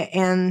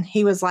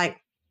he was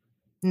like,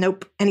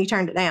 nope. And he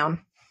turned it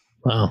down.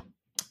 Wow.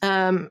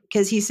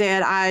 Because he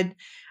said,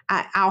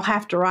 I'll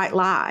have to write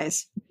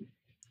lies.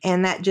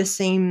 And that just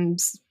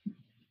seems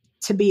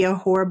to be a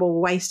horrible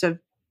waste of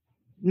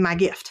my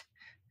gift.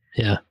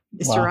 Yeah.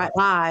 Is to write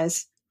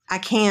lies. I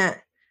can't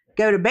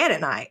go to bed at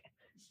night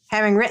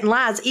having written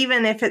lies,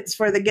 even if it's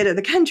for the good of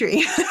the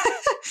country.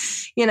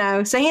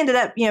 So he ended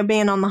up,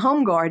 being on the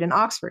Home Guard in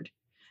Oxford,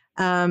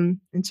 and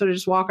sort of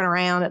just walking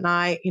around at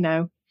night,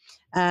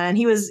 and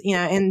he was,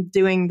 and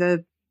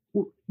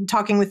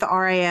talking with the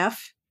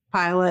RAF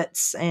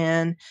pilots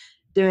and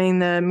doing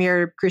the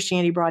Mere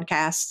Christianity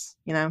broadcasts,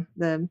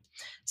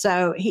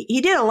 so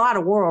he did a lot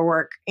of war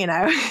work, it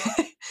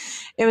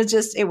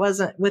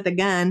wasn't with a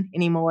gun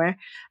anymore.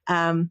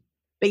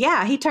 But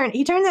yeah, he turned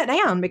that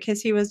down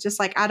because he was just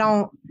like, I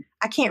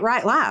can't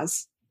write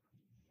lies.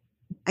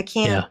 I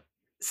can't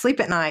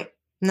sleep at night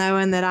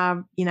knowing that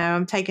I'm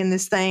taking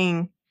this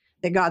thing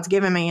that God's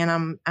given me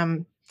and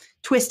I'm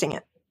twisting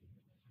it,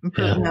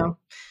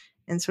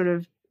 and sort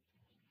of,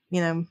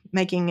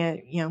 making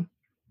it,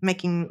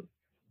 making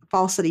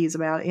falsities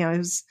about it. It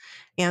was,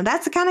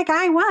 that's the kind of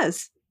guy he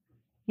was,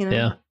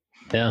 Yeah.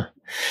 Yeah.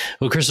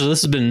 Well, Crystal,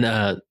 this has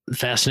been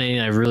fascinating.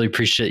 I really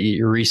appreciate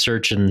your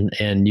research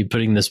and you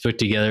putting this book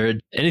together.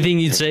 Anything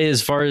you'd say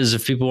as far as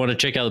if people want to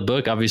check out the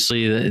book?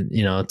 Obviously,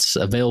 it's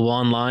available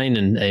online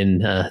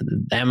and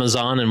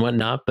Amazon and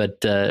whatnot,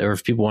 but or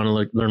if people want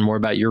to learn more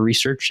about your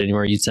research,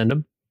 anywhere you'd send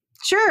them?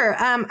 Sure.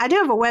 I do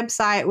have a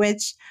website,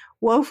 which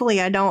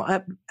woefully I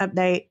don't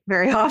update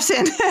very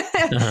often,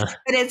 but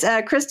it's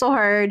Crystal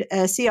Hurd,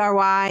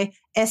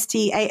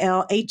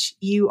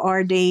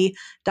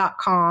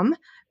 CrystalHurd.com.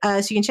 So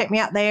you can check me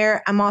out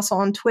there. I'm also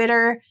on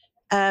Twitter.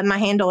 My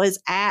handle is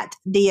at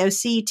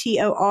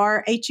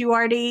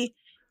DOCTORHURD.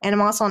 And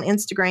I'm also on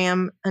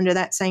Instagram under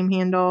that same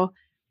handle.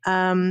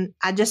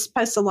 I just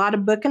post a lot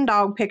of book and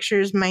dog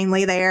pictures,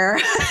 mainly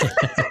there.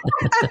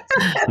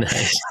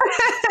 Nice.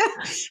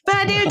 But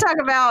I do talk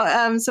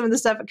about some of the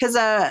stuff because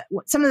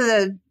some of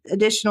the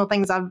additional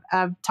things I've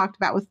talked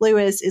about with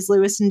Lewis is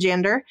Lewis and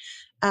gender,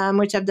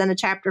 which I've done a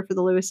chapter for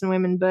the Lewis and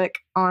Women book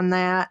on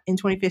that in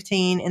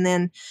 2015. And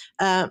then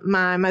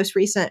my most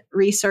recent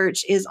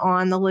research is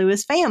on the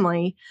Lewis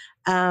family.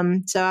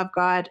 So I've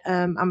got,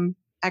 I'm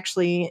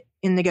actually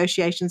in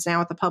negotiations now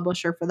with the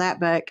publisher for that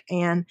book.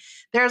 And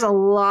there's a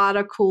lot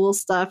of cool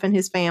stuff in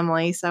his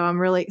family. So I'm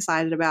really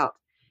excited about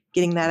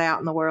getting that out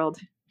in the world.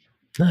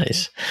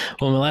 Nice.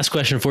 Well, my last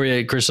question for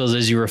you, Crystal, is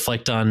as you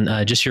reflect on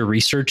just your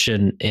research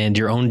and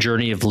your own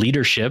journey of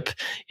leadership,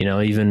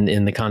 even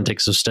in the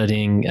context of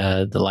studying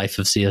the life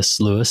of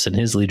C.S. Lewis and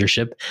his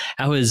leadership,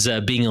 how has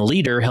being a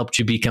leader helped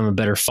you become a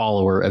better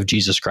follower of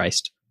Jesus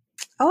Christ?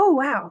 Oh,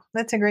 wow.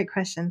 That's a great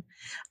question.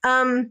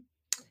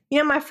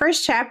 My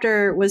first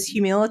chapter was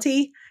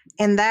humility,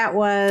 and that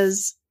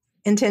was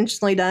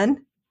intentionally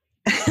done.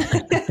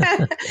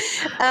 I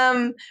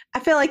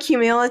feel like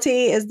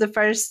humility is the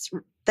first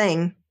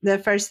thing,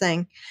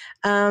 to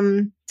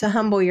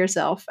humble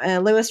yourself.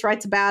 Lewis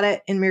writes about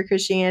it in Mere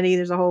Christianity.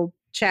 There's a whole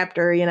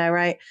chapter,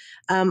 right,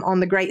 on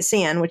the great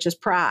sin, which is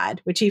pride,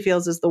 which he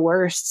feels is the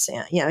worst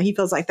sin. He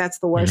feels like that's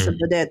the worst of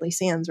the deadly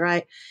sins,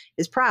 right,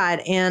 is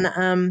pride.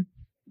 And,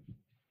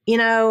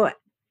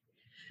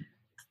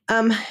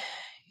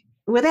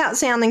 without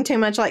sounding too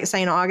much like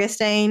St.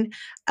 Augustine,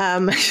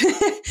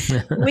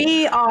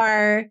 we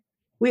are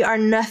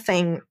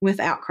nothing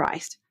without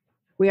Christ.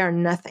 We are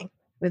nothing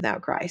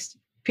without Christ.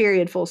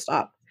 Period. Full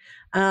stop.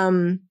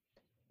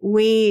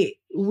 We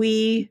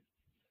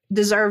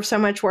deserve so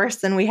much worse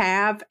than we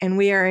have, and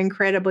we are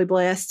incredibly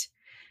blessed,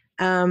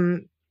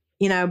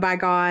 by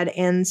God.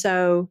 And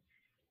so,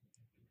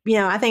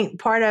 I think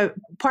part of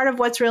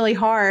what's really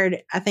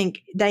hard, I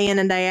think, day in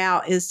and day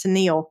out, is to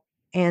kneel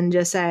and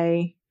just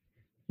say,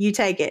 you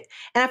take it.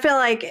 And I feel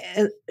like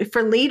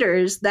for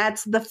leaders,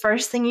 that's the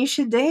first thing you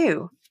should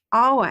do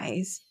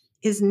always,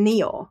 is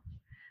kneel.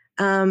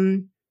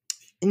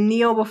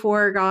 Kneel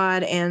before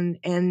God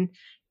and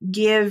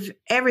give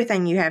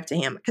everything you have to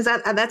him. Because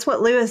that's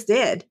what Lewis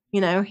did. He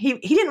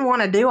didn't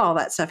want to do all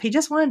that stuff. He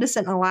just wanted to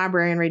sit in a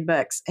library and read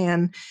books.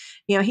 And,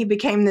 he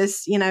became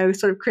this,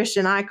 sort of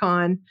Christian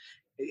icon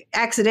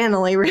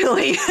accidentally,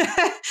 really,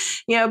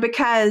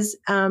 because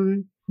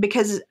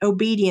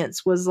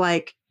obedience was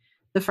like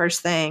the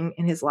first thing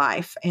in his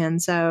life.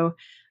 And so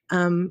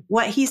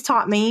what he's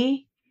taught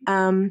me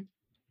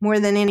more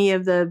than any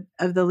of the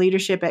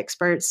leadership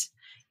experts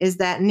is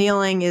that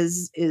kneeling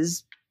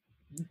is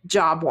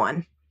job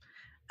one.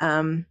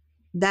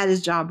 That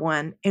is job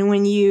one. And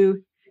when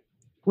you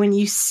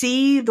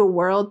see the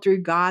world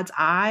through God's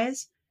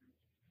eyes,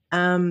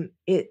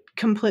 it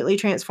completely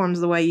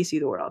transforms the way you see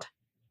the world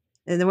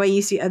and the way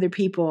you see other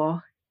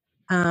people.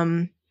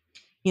 Like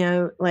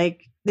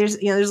there's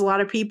a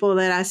lot of people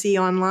that I see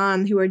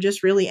online who are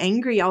just really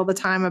angry all the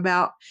time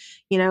about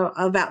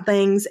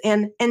things.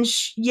 And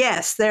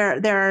yes, there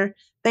are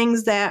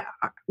things that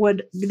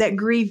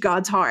grieve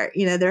God's heart,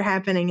 they're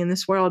happening in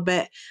this world.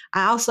 But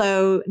I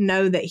also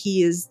know that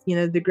he is,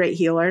 the great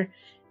healer,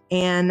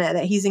 and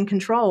that he's in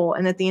control.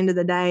 And at the end of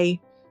the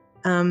day,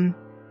 I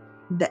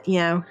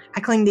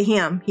cling to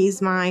him.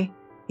 He's my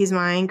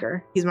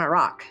anchor. He's my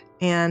rock.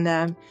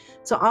 And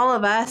so all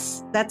of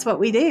us, that's what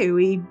we do.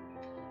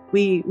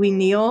 We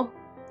kneel,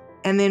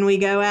 and then we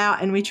go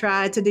out and we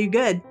try to do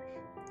good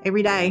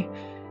every day.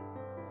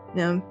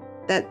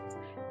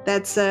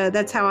 That's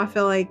how I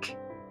feel like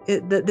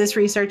this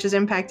research has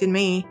impacted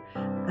me.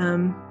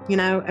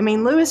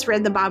 Lewis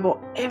read the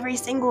Bible every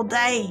single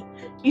day.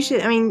 You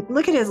should,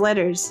 look at his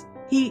letters.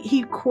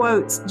 He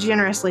quotes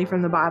generously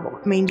from the Bible.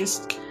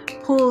 Just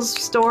pulls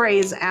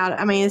stories out.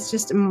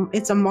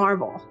 It's a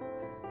marvel,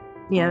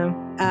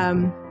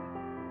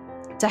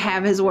 to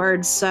have his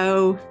words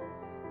so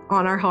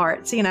on our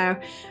hearts,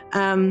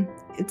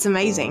 it's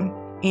amazing.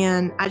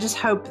 And I just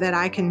hope that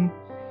I can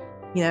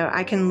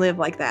live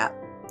like that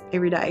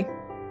every day.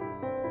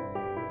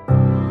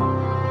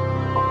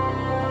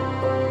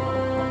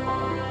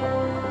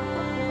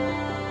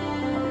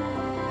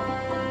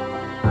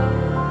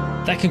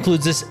 That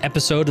concludes this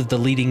episode of the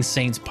Leading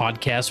Saints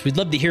podcast. We'd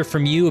love to hear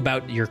from you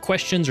about your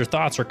questions or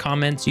thoughts or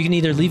comments. You can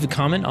either leave a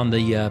comment on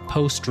the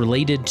post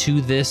related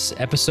to this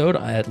episode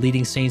at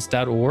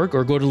leadingsaints.org,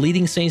 or go to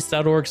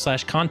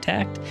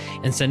leadingsaints.org/contact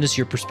and send us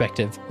your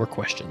perspective or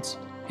questions.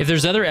 If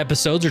there's other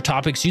episodes or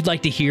topics you'd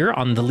like to hear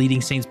on the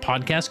Leading Saints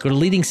podcast, go to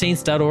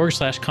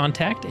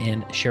leadingsaints.org/contact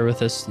and share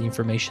with us the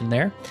information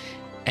there.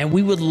 And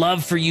we would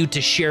love for you to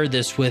share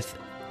this with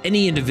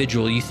any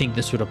individual you think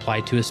this would apply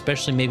to,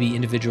 especially maybe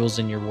individuals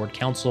in your ward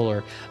council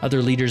or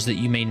other leaders that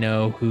you may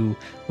know who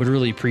would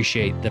really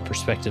appreciate the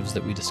perspectives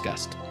that we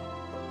discussed.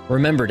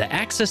 Remember, to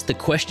access the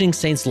Questioning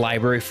Saints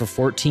library for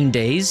 14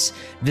 days,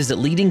 visit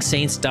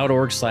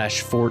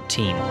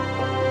leadingsaints.org/14.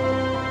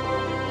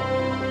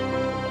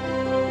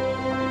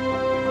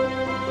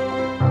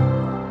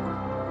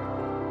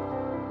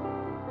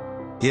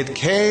 It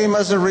came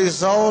as a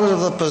result of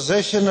the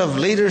position of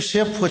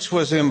leadership which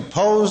was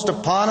imposed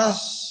upon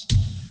us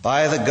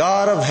by the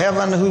God of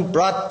heaven, who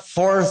brought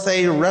forth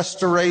a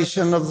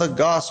restoration of the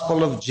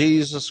gospel of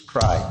Jesus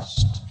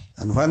Christ.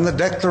 And when the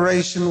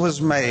declaration was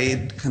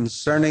made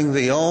concerning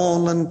the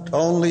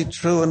only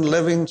true and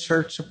living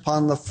church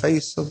upon the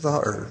face of the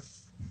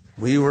earth,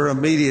 we were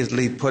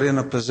immediately put in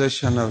a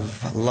position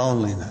of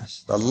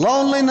loneliness, the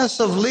loneliness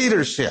of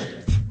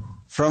leadership,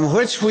 from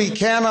which we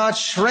cannot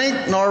shrink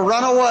nor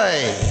run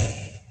away,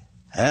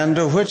 and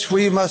to which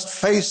we must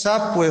face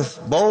up with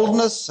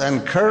boldness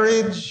and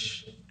courage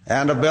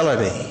and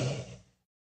ability.